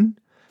for Putin.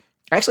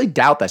 I actually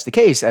doubt that's the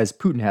case, as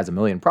Putin has a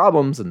million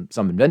problems, and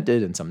some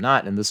invented and some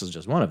not, and this is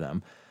just one of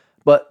them.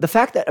 But the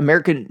fact that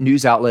American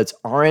news outlets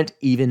aren't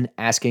even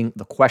asking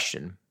the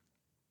question.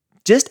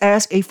 Just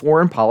ask a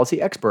foreign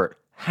policy expert.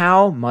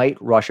 How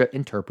might Russia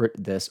interpret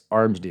this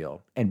arms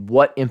deal? And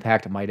what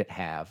impact might it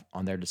have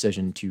on their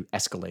decision to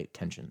escalate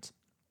tensions?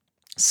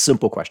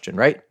 Simple question,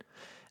 right?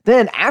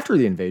 Then, after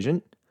the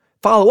invasion,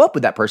 follow up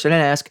with that person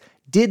and ask,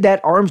 did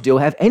that arms deal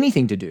have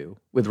anything to do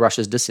with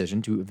Russia's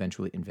decision to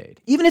eventually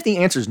invade? Even if the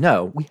answer is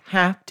no, we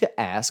have to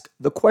ask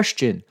the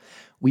question.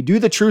 We do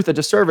the truth a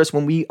disservice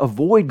when we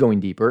avoid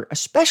going deeper,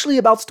 especially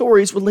about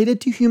stories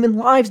related to human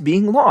lives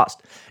being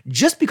lost,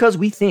 just because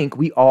we think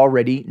we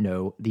already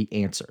know the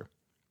answer.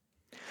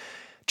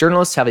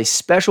 Journalists have a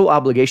special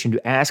obligation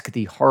to ask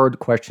the hard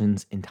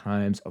questions in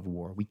times of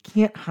war. We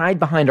can't hide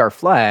behind our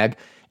flag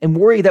and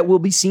worry that we'll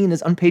be seen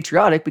as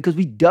unpatriotic because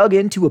we dug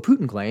into a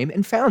Putin claim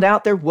and found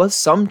out there was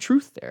some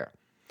truth there.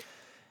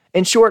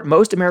 In short,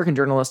 most American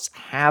journalists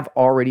have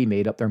already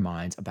made up their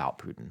minds about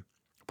Putin.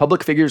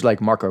 Public figures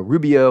like Marco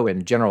Rubio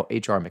and General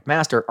H.R.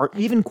 McMaster are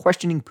even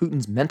questioning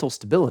Putin's mental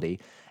stability,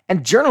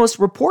 and journalists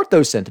report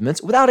those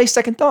sentiments without a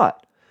second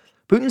thought.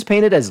 Putin's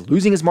painted as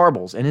losing his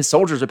marbles, and his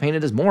soldiers are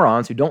painted as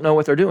morons who don't know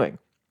what they're doing.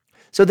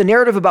 So the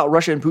narrative about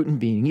Russia and Putin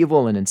being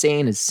evil and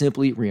insane is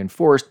simply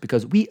reinforced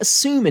because we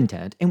assume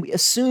intent and we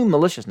assume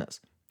maliciousness.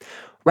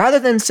 Rather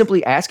than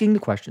simply asking the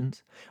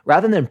questions,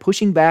 rather than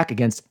pushing back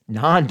against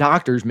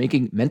non-doctors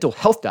making mental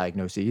health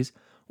diagnoses,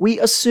 we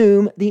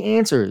assume the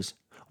answers.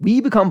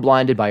 We become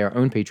blinded by our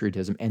own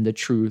patriotism, and the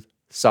truth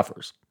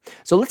suffers.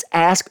 So let's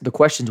ask the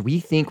questions we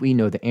think we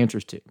know the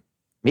answers to.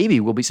 Maybe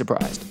we'll be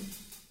surprised.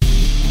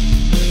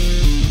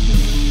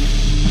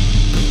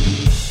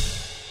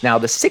 Now,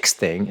 the sixth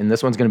thing, and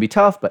this one's going to be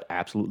tough, but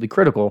absolutely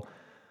critical,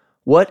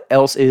 what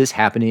else is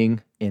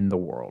happening in the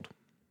world?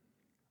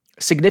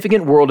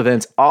 Significant world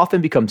events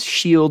often become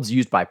shields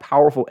used by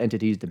powerful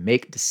entities to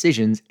make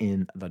decisions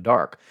in the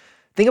dark.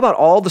 Think about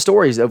all the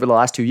stories over the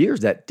last 2 years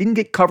that didn't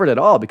get covered at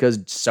all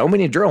because so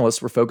many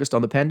journalists were focused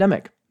on the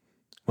pandemic.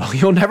 Well,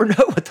 you'll never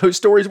know what those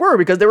stories were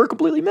because they were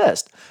completely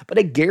missed. But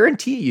I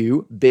guarantee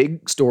you,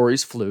 big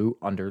stories flew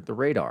under the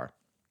radar.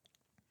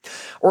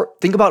 Or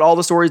think about all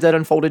the stories that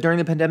unfolded during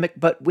the pandemic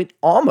but went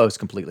almost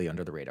completely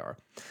under the radar.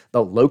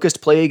 The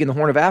locust plague in the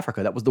Horn of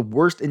Africa that was the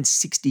worst in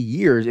 60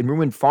 years and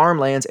ruined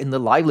farmlands and the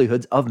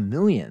livelihoods of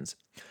millions.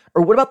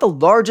 Or what about the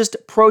largest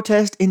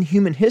protest in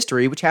human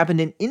history, which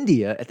happened in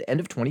India at the end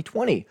of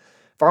 2020?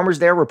 Farmers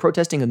there were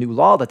protesting a new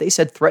law that they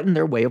said threatened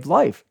their way of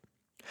life.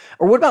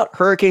 Or what about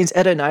Hurricanes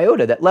Eta and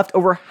Iota that left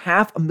over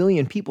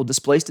 500,000 people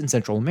displaced in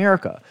Central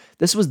America?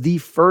 This was the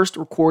first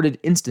recorded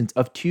instance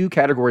of 2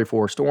 Category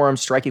 4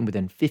 storms striking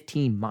within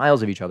 15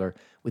 miles of each other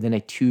within a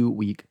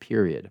 2-week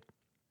period.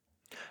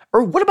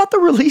 Or what about the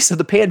release of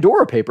the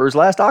Pandora Papers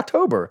last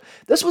October?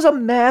 This was a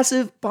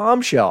massive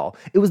bombshell.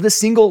 It was the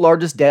single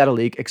largest data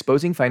leak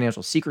exposing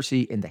financial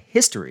secrecy in the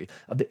history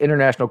of the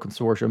International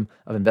Consortium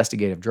of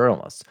Investigative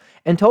Journalists.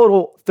 In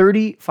total,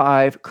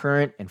 35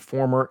 current and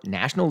former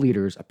national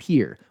leaders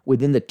appear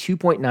within the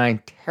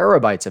 2.9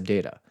 terabytes of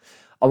data,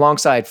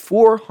 alongside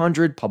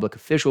 400 public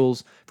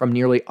officials from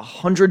nearly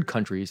 100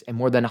 countries and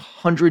more than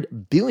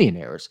 100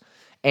 billionaires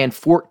and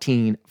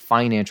 14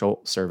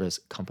 financial service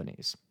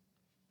companies.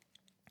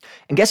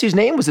 And guess whose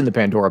name was in the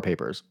Pandora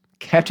Papers?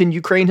 Captain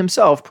Ukraine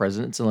himself,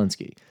 President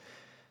Zelensky.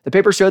 The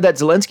paper showed that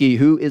Zelensky,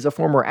 who is a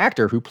former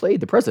actor who played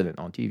the president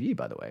on TV,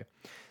 by the way.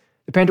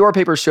 The Pandora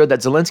Papers showed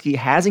that Zelensky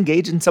has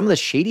engaged in some of the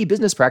shady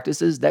business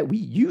practices that we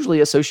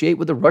usually associate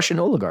with the Russian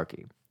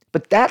oligarchy.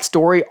 But that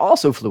story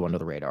also flew under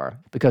the radar,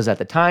 because at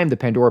the time the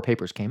Pandora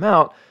Papers came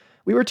out,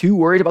 we were too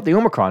worried about the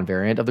Omicron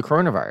variant of the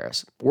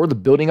coronavirus, or the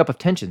building up of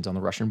tensions on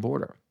the Russian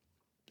border.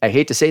 I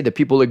hate to say that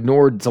people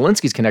ignored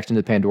Zelensky's connection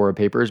to the Pandora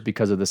Papers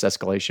because of this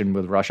escalation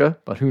with Russia,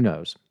 but who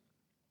knows?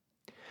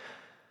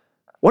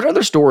 What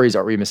other stories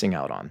are we missing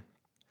out on?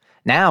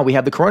 Now we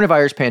have the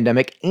coronavirus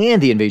pandemic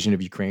and the invasion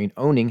of Ukraine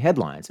owning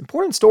headlines.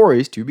 Important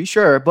stories, to be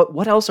sure, but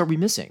what else are we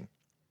missing?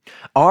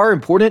 Are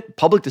important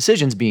public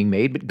decisions being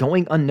made but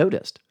going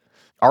unnoticed?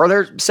 Are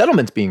there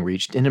settlements being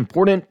reached in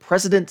important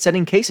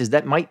precedent-setting cases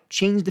that might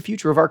change the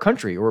future of our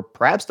country or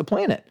perhaps the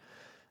planet?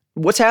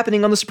 What's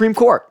happening on the Supreme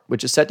Court,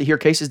 which is set to hear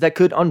cases that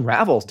could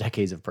unravel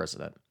decades of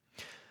precedent?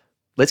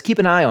 Let's keep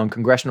an eye on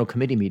congressional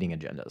committee meeting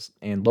agendas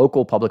and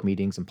local public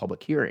meetings and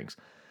public hearings.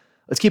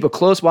 Let's keep a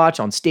close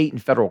watch on state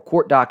and federal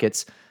court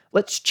dockets.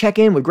 Let's check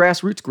in with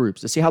grassroots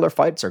groups to see how their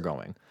fights are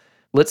going.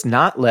 Let's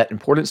not let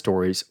important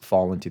stories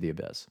fall into the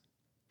abyss.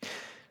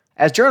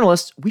 As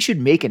journalists, we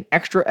should make an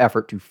extra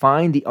effort to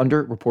find the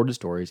underreported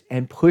stories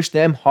and push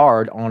them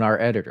hard on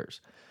our editors.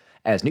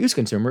 As news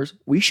consumers,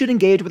 we should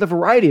engage with a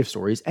variety of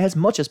stories as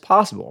much as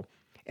possible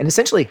and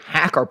essentially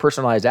hack our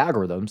personalized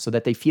algorithms so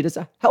that they feed us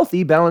a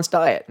healthy, balanced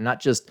diet, not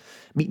just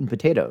meat and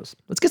potatoes.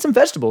 Let's get some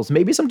vegetables,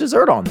 maybe some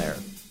dessert on there.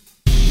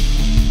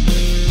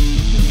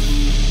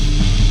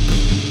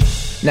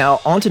 Now,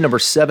 on to number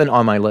 7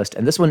 on my list,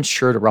 and this one's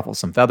sure to ruffle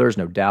some feathers,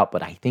 no doubt,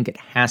 but I think it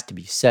has to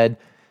be said.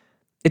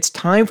 It's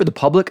time for the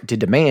public to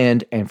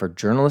demand, and for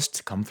journalists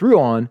to come through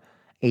on,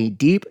 a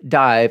deep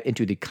dive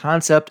into the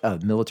concept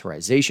of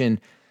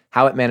militarization,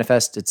 how it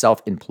manifests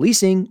itself in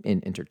policing,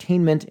 in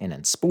entertainment, and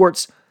in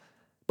sports,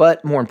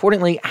 but more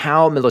importantly,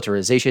 how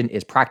militarization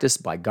is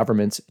practiced by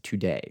governments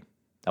today.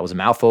 That was a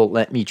mouthful.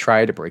 Let me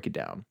try to break it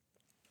down.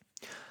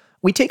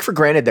 We take for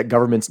granted that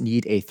governments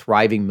need a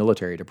thriving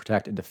military to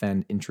protect and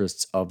defend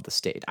interests of the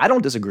state. I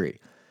don't disagree.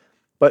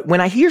 But when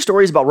I hear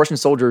stories about Russian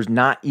soldiers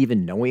not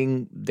even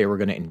knowing they were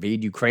going to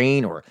invade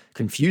Ukraine or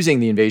confusing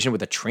the invasion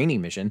with a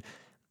training mission,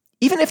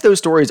 even if those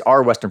stories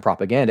are Western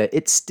propaganda,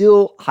 it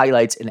still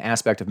highlights an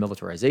aspect of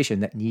militarization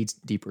that needs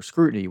deeper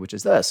scrutiny, which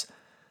is this.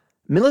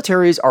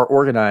 Militaries are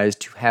organized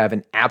to have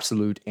an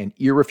absolute and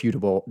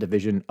irrefutable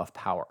division of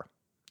power.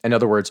 In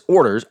other words,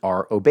 orders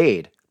are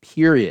obeyed,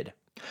 period.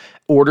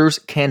 Orders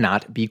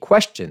cannot be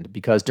questioned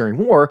because during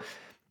war,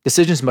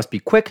 decisions must be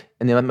quick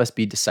and they must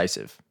be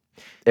decisive.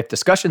 If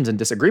discussions and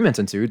disagreements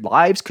ensued,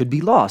 lives could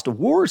be lost,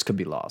 wars could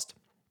be lost.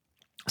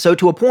 So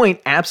to a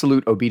point,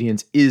 absolute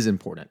obedience is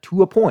important,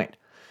 to a point.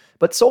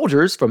 But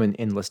soldiers, from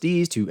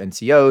enlistees to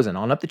NCOs and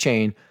on up the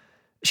chain,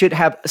 should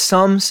have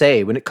some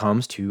say when it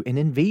comes to an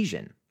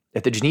invasion.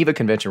 If the Geneva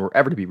Convention were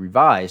ever to be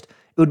revised,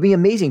 it would be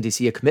amazing to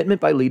see a commitment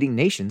by leading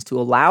nations to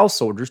allow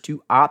soldiers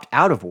to opt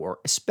out of war,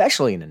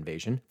 especially an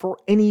invasion, for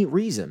any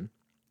reason.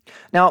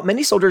 Now,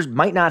 many soldiers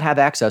might not have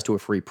access to a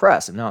free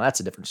press, and now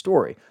that's a different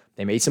story.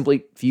 They may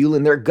simply feel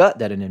in their gut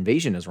that an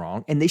invasion is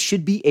wrong, and they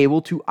should be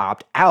able to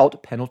opt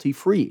out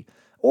penalty-free.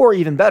 Or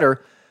even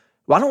better,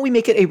 why don't we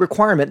make it a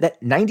requirement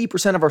that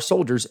 90% of our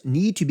soldiers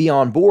need to be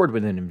on board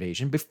with an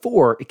invasion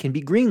before it can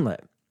be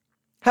greenlit?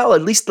 Hell,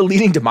 at least the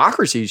leading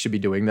democracies should be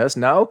doing this,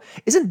 no?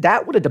 Isn't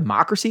that what a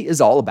democracy is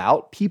all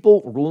about?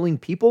 People ruling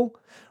people?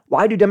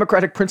 Why do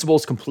democratic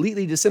principles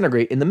completely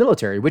disintegrate in the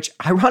military, which,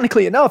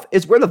 ironically enough,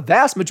 is where the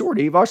vast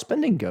majority of our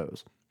spending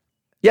goes?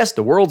 Yes,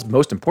 the world's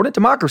most important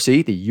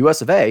democracy, the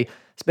US of A,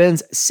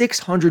 spends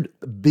 $600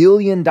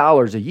 billion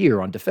a year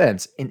on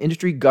defense, an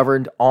industry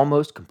governed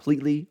almost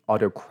completely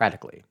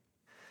autocratically.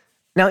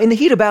 Now, in the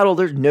heat of battle,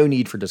 there's no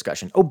need for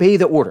discussion. Obey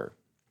the order.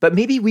 But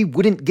maybe we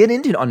wouldn't get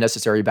into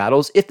unnecessary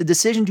battles if the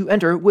decision to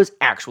enter was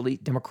actually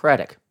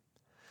democratic.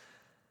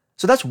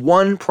 So that's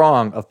one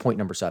prong of point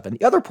number 7.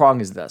 The other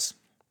prong is this.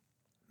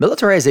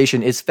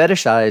 Militarization is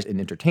fetishized in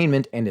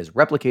entertainment and is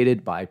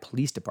replicated by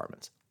police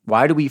departments.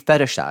 Why do we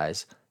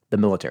fetishize the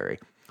military?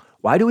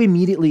 Why do we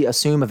immediately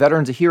assume a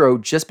veteran's a hero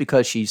just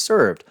because she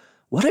served?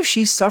 What if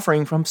she's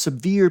suffering from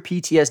severe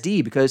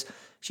PTSD because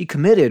she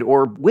committed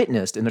or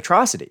witnessed an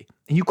atrocity,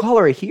 and you call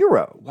her a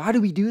hero? Why do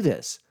we do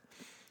this?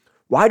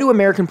 Why do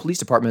American police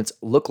departments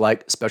look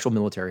like special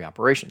military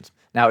operations?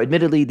 Now,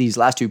 admittedly, these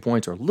last 2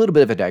 points are a little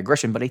bit of a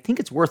digression, but I think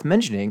it's worth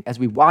mentioning as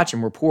we watch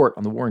and report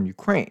on the war in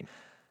Ukraine.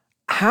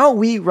 How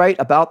we write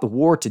about the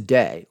war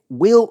today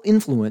will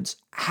influence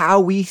how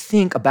we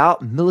think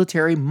about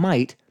military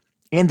might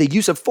and the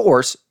use of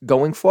force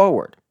going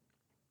forward.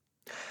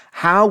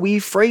 How we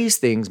phrase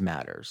things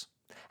matters.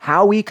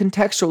 How we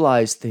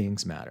contextualize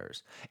things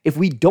matters. If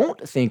we don't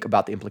think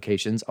about the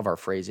implications of our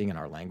phrasing and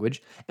our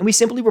language, and we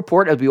simply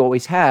report as we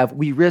always have,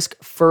 we risk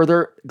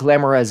further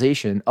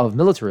glamorization of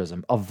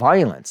militarism, of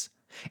violence,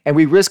 and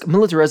we risk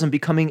militarism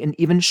becoming an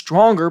even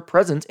stronger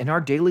presence in our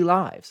daily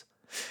lives.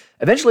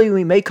 Eventually,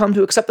 we may come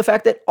to accept the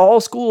fact that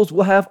all schools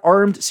will have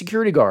armed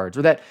security guards,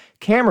 or that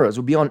cameras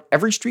will be on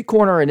every street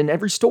corner and in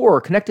every store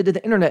connected to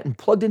the internet and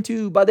plugged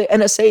into by the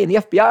NSA and the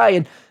FBI.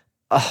 And,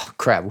 oh,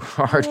 crap,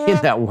 we're already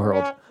in that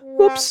world.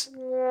 Whoops.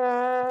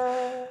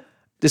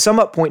 To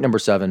sum up point number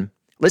 7,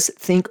 let's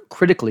think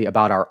critically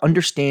about our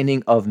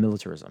understanding of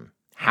militarism,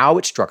 how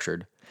it's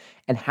structured,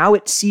 and how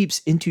it seeps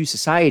into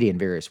society in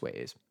various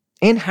ways,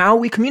 and how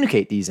we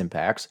communicate these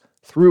impacts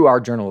through our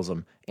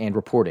journalism and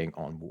reporting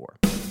on war.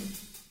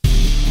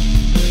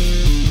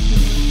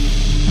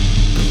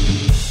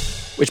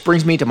 Which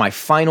brings me to my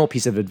final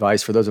piece of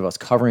advice for those of us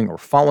covering or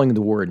following the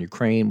war in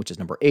Ukraine, which is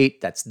number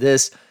 8. That's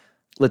this.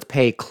 Let's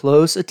pay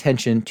close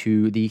attention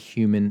to the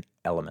human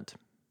element.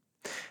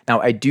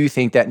 Now, I do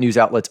think that news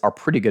outlets are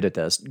pretty good at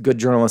this. Good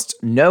journalists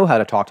know how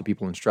to talk to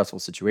people in stressful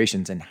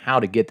situations and how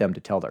to get them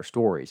to tell their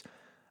stories.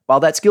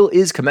 While that skill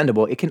is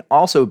commendable, it can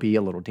also be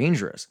a little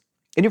dangerous.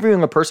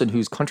 Interviewing a person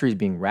whose country is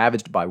being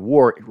ravaged by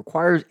war, it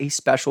requires a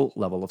special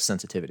level of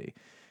sensitivity.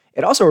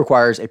 It also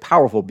requires a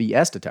powerful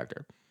BS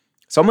detector.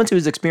 Someone who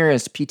has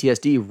experienced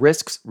PTSD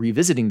risks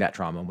revisiting that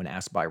trauma when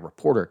asked by a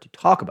reporter to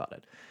talk about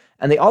it.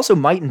 And they also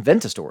might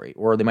invent a story,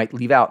 or they might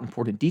leave out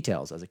important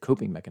details as a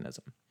coping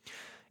mechanism.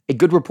 A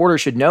good reporter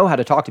should know how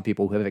to talk to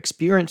people who have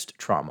experienced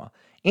trauma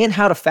and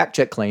how to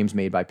fact-check claims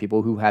made by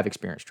people who have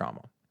experienced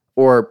trauma.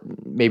 Or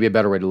maybe a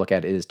better way to look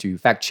at it is to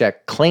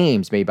fact-check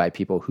claims made by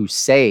people who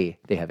say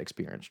they have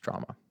experienced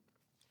trauma.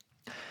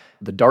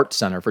 The DART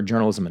Center for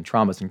Journalism and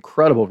Trauma is an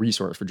incredible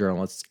resource for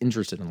journalists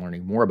interested in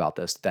learning more about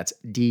this. That's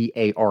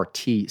DART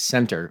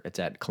Center. It's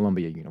at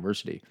Columbia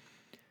University.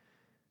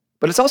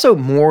 But it's also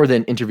more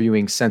than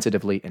interviewing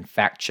sensitively and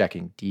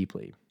fact-checking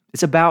deeply.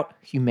 It's about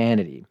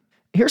humanity.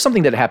 Here's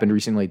something that happened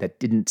recently that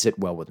didn't sit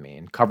well with me,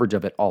 and coverage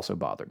of it also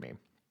bothered me.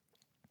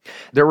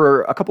 There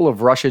were a couple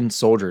of Russian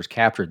soldiers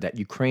captured that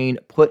Ukraine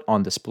put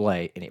on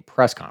display in a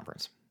press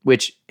conference,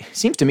 which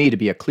seems to me to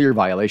be a clear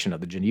violation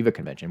of the Geneva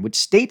Convention, which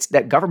states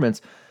that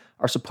governments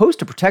are supposed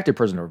to protect a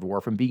prisoner of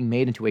war from being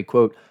made into a,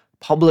 quote,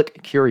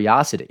 public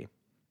curiosity.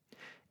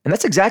 And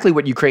that's exactly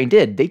what Ukraine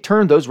did. They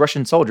turned those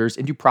Russian soldiers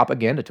into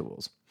propaganda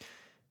tools.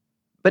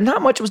 But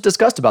not much was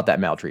discussed about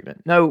that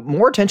maltreatment. No,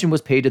 more attention was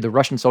paid to the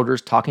Russian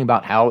soldiers talking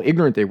about how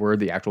ignorant they were of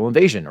the actual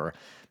invasion, or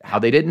how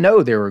they didn't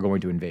know they were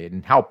going to invade,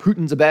 and how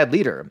Putin's a bad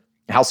leader,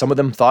 how some of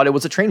them thought it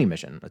was a training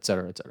mission,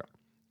 etc., etc.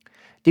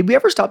 Did we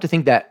ever stop to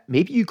think that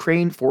maybe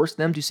Ukraine forced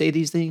them to say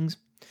these things?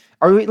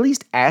 Are we at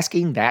least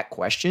asking that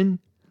question?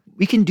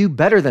 We can do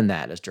better than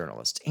that as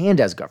journalists and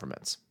as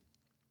governments.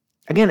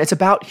 Again, it's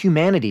about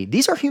humanity.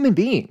 These are human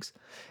beings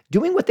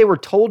doing what they were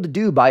told to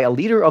do by a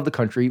leader of the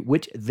country,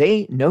 which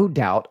they no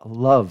doubt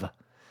love.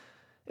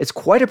 It's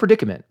quite a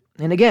predicament.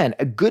 And again,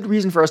 a good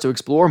reason for us to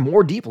explore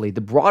more deeply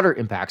the broader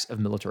impacts of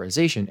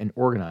militarization and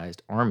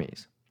organized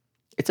armies.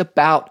 It's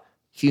about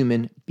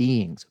human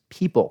beings,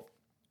 people.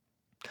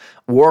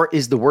 War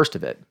is the worst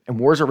of it, and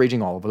wars are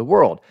raging all over the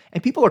world,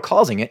 and people are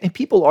causing it, and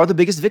people are the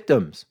biggest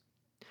victims.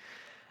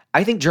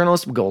 I think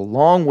journalists will go a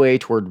long way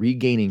toward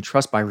regaining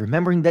trust by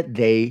remembering that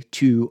they,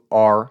 too,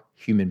 are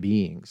human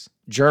beings.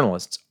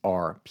 Journalists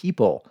are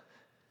people.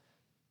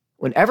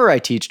 Whenever I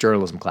teach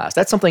journalism class,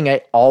 that's something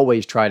I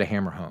always try to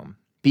hammer home.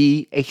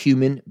 Be a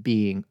human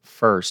being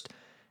first,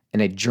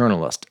 and a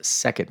journalist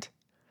second.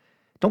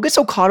 Don't get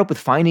so caught up with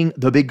finding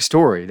the big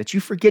story that you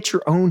forget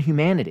your own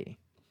humanity.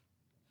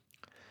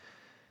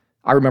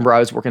 I remember I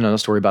was working on a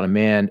story about a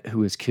man who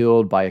was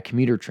killed by a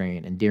commuter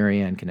train in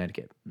Darien,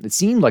 Connecticut. It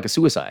seemed like a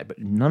suicide, but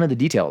none of the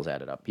details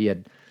added up. He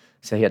had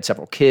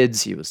several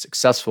kids. He was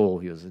successful.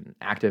 He was an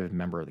active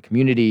member of the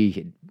community.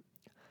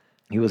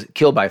 He was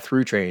killed by a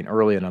through train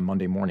early on a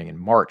Monday morning in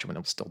March when it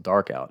was still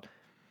dark out.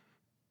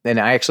 And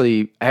I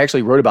actually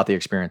wrote about the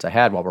experience I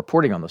had while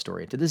reporting on the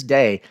story. To this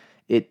day,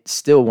 it's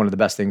still one of the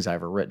best things I've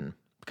ever written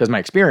because my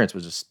experience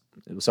was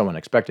so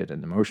unexpected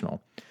and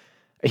emotional.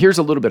 Here's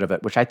a little bit of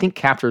it, which I think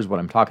captures what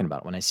I'm talking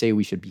about when I say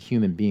we should be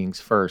human beings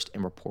first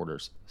and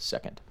reporters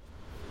second.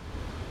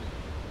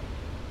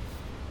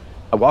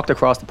 I walked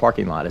across the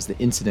parking lot as the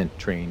incident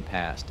train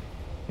passed.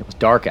 It was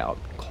dark out,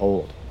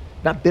 cold.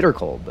 Not bitter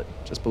cold, but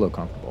just below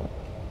comfortable.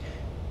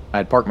 I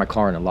had parked my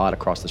car in a lot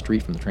across the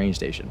street from the train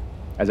station.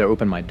 As I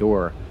opened my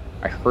door,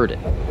 I heard it.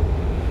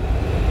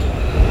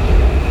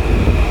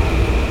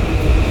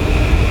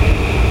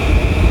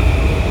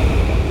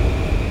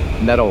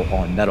 Metal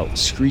on metal,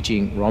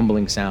 screeching,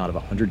 rumbling sound of a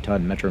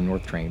 100-ton Metro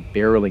North train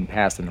barreling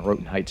past the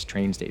Noroton Heights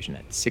train station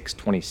at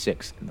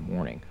 6:26 in the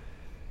morning.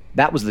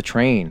 That was the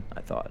train,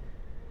 I thought.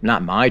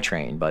 Not my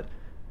train, but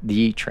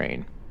the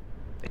train.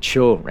 A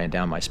chill ran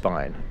down my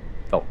spine.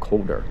 Felt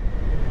colder.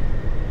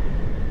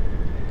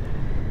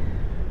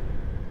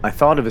 I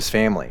thought of his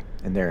family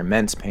and their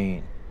immense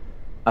pain.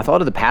 I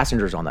thought of the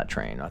passengers on that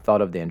train. I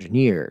thought of the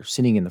engineer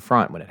sitting in the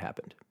front when it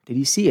happened. Did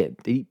he see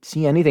it? Did he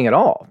see anything at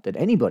all? Did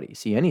anybody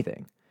see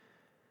anything?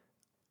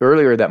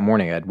 Earlier that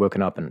morning, I had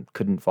woken up and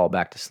couldn't fall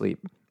back to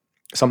sleep.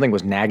 Something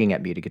was nagging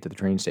at me to get to the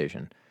train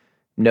station.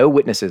 No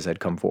witnesses had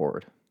come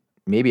forward.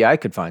 Maybe I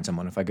could find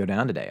someone if I go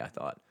down today, I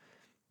thought.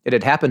 It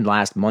had happened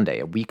last Monday,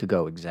 a week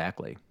ago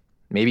exactly.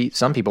 Maybe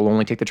some people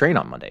only take the train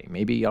on Monday.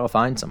 Maybe I'll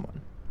find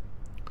someone.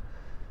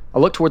 I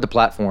looked toward the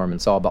platform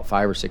and saw about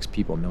 5 or 6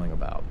 people milling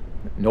about.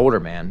 An older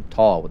man,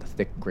 tall with a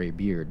thick gray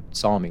beard,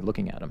 saw me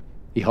looking at him.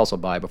 He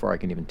hustled by before I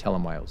could even tell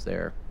him why I was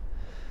there.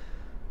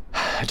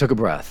 I took a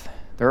breath.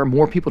 There are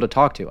more people to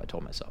talk to, I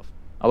told myself.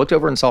 I looked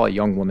over and saw a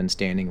young woman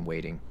standing and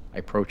waiting. I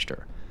approached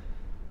her.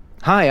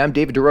 Hi, I'm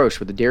David DeRoche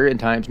with the Darien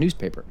Times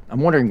newspaper.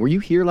 I'm wondering, were you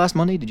here last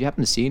Monday? Did you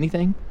happen to see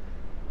anything?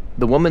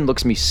 The woman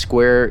looks me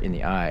square in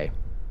the eye.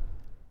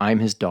 I'm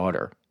his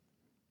daughter.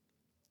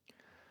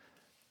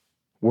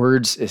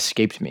 Words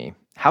escaped me.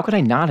 How could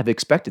I not have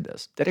expected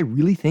this? Did I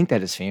really think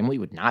that his family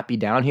would not be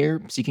down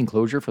here seeking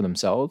closure for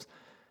themselves?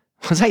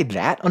 Was I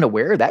that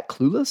unaware, that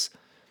clueless?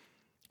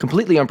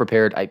 Completely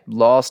unprepared, I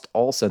lost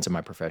all sense of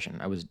my profession.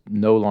 I was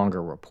no longer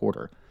a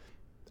reporter.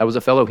 I was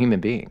a fellow human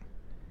being.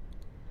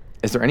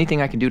 Is there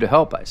anything I can do to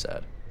help? I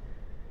said.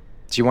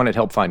 She wanted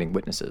help finding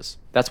witnesses.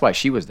 That's why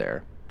she was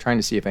there, trying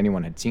to see if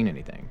anyone had seen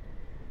anything.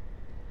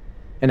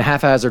 In a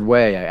haphazard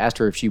way, I asked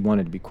her if she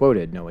wanted to be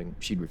quoted, knowing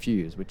she'd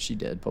refuse, which she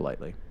did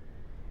politely.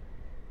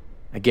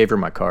 I gave her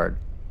my card.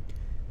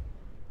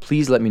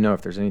 Please let me know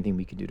if there's anything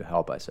we can do to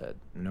help, I said,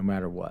 no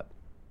matter what.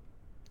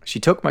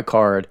 She took my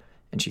card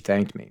and she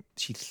thanked me.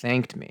 She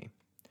thanked me.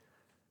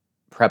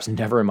 Perhaps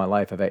never in my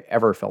life have I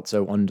ever felt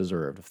so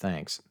undeserved of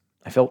thanks.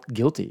 I felt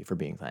guilty for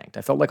being thanked.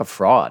 I felt like a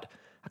fraud.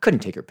 I couldn't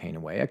take her pain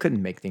away. I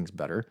couldn't make things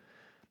better.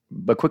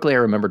 But quickly I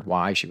remembered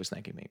why she was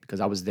thanking me, because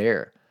I was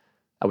there.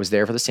 I was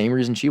there for the same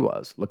reason she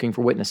was, looking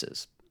for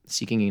witnesses,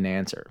 seeking an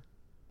answer,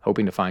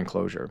 hoping to find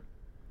closure.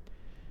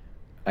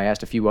 I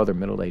asked a few other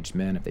middle-aged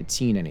men if they'd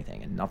seen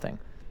anything, and nothing.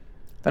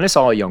 Then I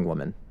saw a young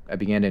woman. I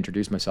began to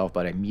introduce myself,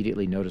 but I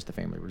immediately noticed the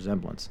family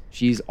resemblance.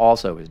 She's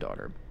also his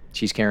daughter.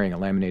 She's carrying a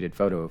laminated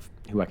photo of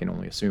who I can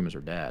only assume is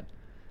her dad.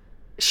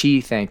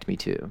 She thanked me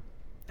too.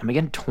 I'm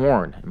again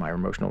torn in my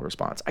emotional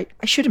response. I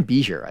shouldn't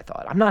be here, I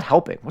thought. I'm not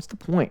helping. What's the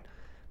point?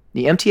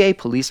 The MTA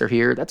police are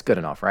here. That's good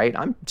enough, right?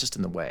 I'm just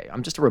in the way.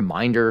 I'm just a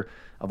reminder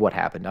of what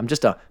happened. I'm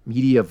just a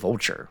media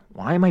vulture.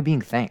 Why am I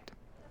being thanked?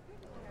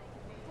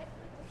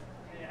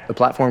 The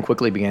platform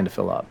quickly began to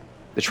fill up.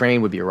 The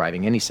train would be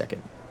arriving any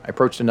second. I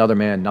approached another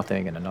man,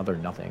 nothing, and another,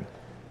 nothing.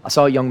 I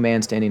saw a young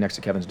man standing next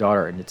to Kevin's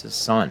daughter, and it's his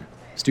son.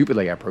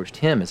 Stupidly, I approached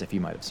him as if he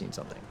might have seen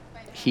something.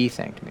 He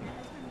thanked me.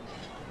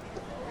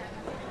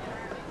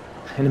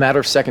 In a matter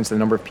of seconds, the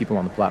number of people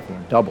on the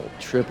platform doubled,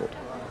 tripled.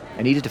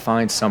 I needed to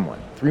find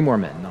someone. 3 more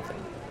men, nothing.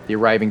 The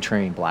arriving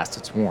train blasts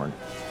its horn.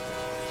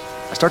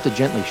 I start to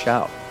gently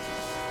shout.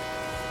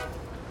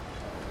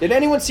 Did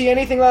anyone see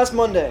anything last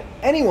Monday?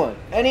 Anyone?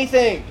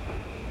 Anything?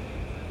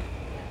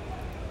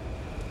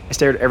 I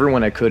stared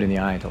everyone I could in the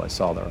eye until I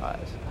saw their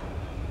eyes.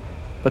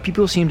 But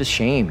people seemed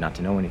ashamed not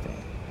to know anything.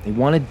 They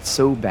wanted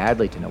so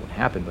badly to know what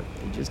happened, but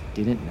they just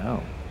didn't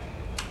know.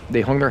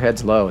 They hung their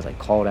heads low as I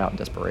called out in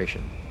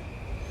desperation.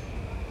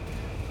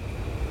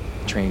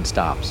 The train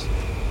stops.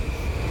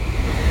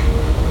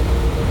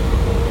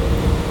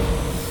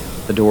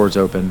 The doors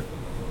open.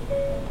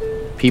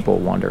 People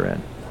wander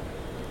in.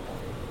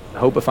 The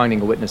hope of finding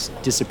a witness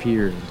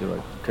disappears into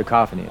a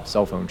cacophony of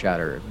cell phone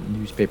chatter,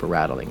 newspaper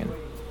rattling, and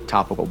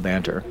topical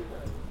banter.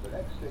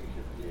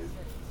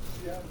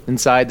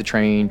 Inside the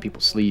train,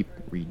 people sleep,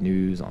 read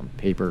news on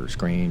paper or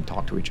screen,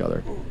 talk to each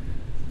other.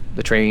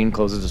 The train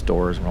closes its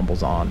doors,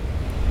 rumbles on.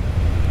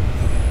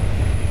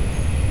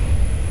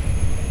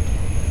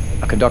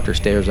 A conductor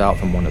stares out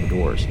from one of the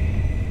doors.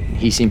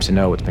 He seems to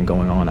know what's been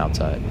going on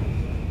outside.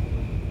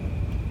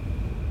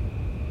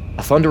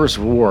 A thunderous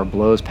roar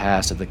blows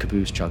past as the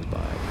caboose chugs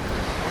by.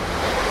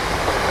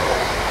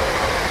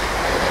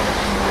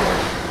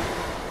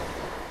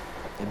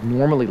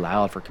 Abnormally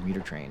loud for a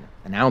commuter train,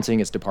 announcing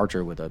its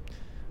departure with a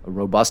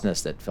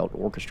robustness that felt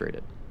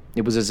orchestrated.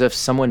 It was as if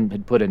someone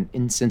had put an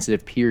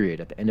insensitive period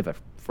at the end of a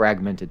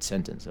fragmented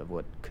sentence of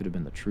what could have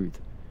been the truth.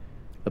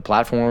 The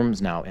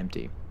platform's now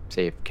empty,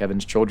 save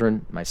Kevin's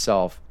children,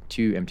 myself,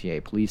 2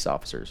 MTA police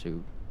officers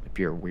who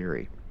appear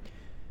weary.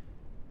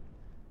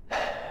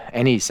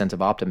 Any sense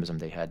of optimism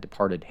they had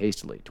departed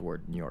hastily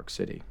toward New York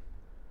City.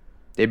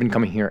 They'd been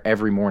coming here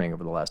every morning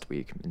over the last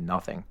week, and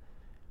nothing.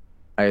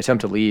 I attempt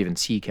to leave and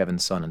see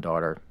Kevin's son and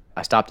daughter.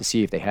 I stop to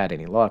see if they had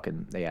any luck,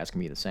 and they ask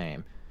me the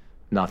same.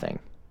 Nothing.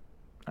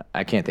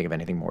 I can't think of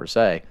anything more to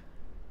say.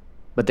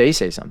 But they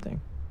say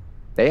something.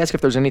 They ask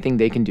if there's anything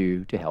they can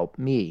do to help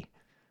me.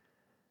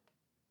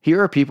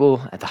 Here are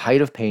people at the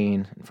height of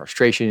pain and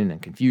frustration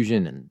and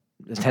confusion and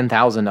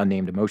 10,000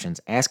 unnamed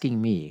emotions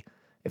asking me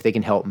if they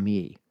can help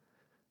me.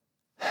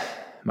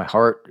 My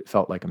heart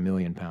felt like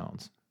 1,000,000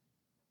 pounds.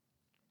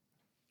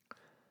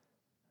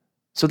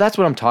 So that's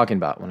what I'm talking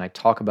about when I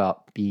talk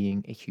about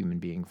being a human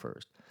being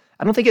first.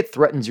 I don't think it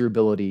threatens your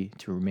ability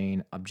to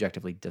remain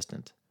objectively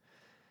distant.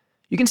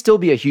 You can still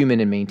be a human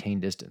and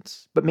maintain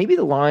distance, but maybe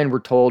the line we're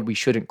told we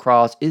shouldn't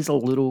cross is a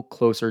little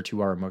closer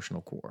to our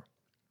emotional core.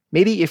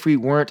 Maybe if we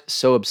weren't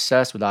so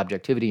obsessed with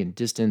objectivity and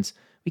distance,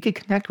 we could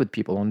connect with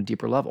people on a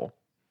deeper level.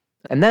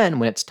 And then,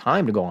 when it's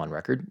time to go on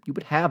record, you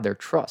would have their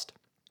trust.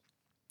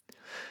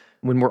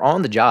 When we're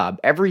on the job,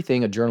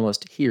 everything a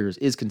journalist hears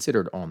is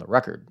considered on the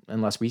record,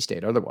 unless we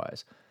state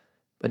otherwise.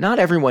 But not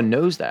everyone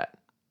knows that.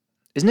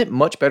 Isn't it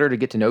much better to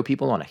get to know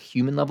people on a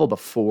human level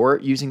before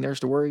using their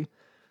story?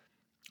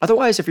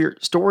 Otherwise, if your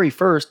story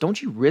first,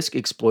 don't you risk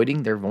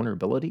exploiting their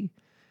vulnerability?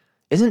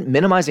 Isn't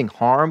minimizing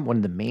harm one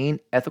of the main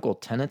ethical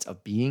tenets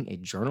of being a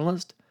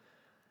journalist?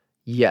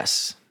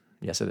 Yes.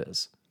 Yes, it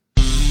is.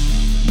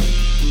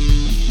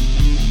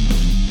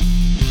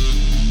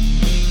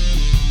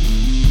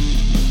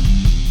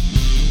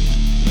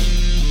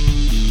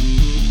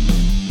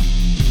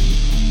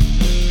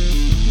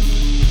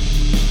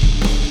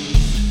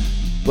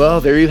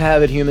 Well, there you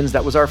have it, humans.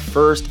 That was our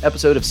first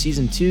episode of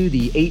Season 2,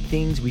 the 8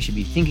 things we should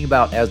be thinking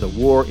about as the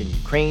war in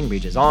Ukraine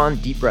rages on.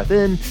 Deep breath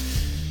in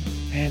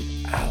and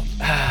out.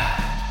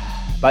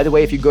 By the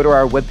way, if you go to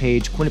our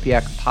webpage,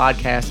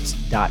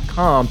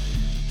 QuinnipiacPodcasts.com,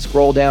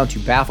 scroll down to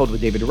Baffled with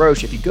David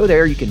DeRoche. If you go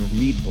there, you can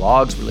read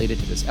blogs related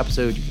to this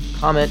episode. You can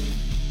comment.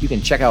 You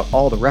can check out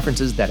all the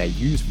references that I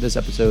used for this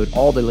episode.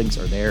 All the links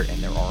are there,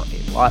 and there are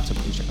a lot, so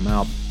please check them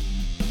out.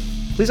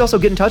 Please also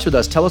get in touch with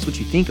us. Tell us what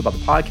you think about the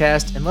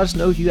podcast, and let us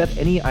know if you have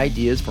any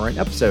ideas for an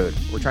episode.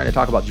 We're trying to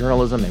talk about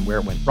journalism and where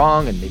it went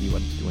wrong and maybe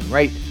what it's doing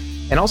right.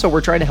 And also, we're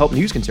trying to help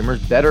news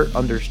consumers better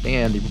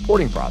understand the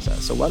reporting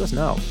process, so let us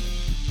know.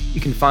 You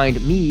can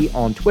find me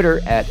on Twitter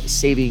at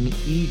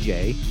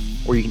SavingEJ,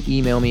 or you can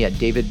email me at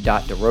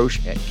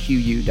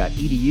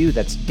david.deroche@qu.edu.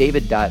 That's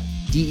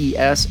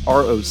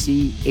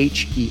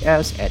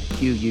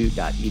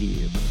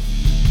david.desroches@qu.edu.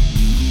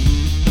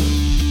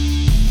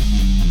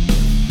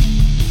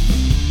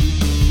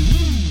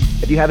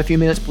 If you have a few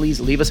minutes, please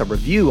leave us a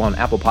review on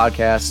Apple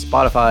Podcasts,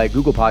 Spotify,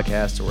 Google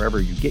Podcasts, or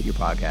wherever you get your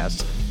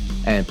podcasts.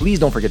 And please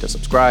don't forget to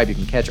subscribe. You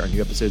can catch our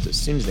new episodes as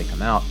soon as they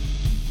come out.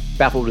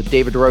 Baffled with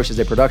David DeRoche is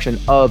a production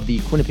of the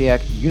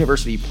Quinnipiac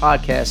University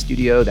Podcast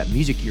Studio. That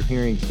music you're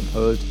hearing is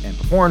composed and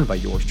performed by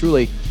yours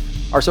truly.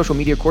 Our social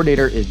media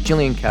coordinator is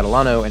Jillian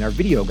Catalano, and our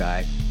video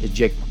guy is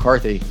Jake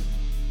McCarthy.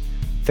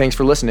 Thanks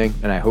for listening,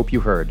 and I hope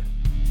you heard.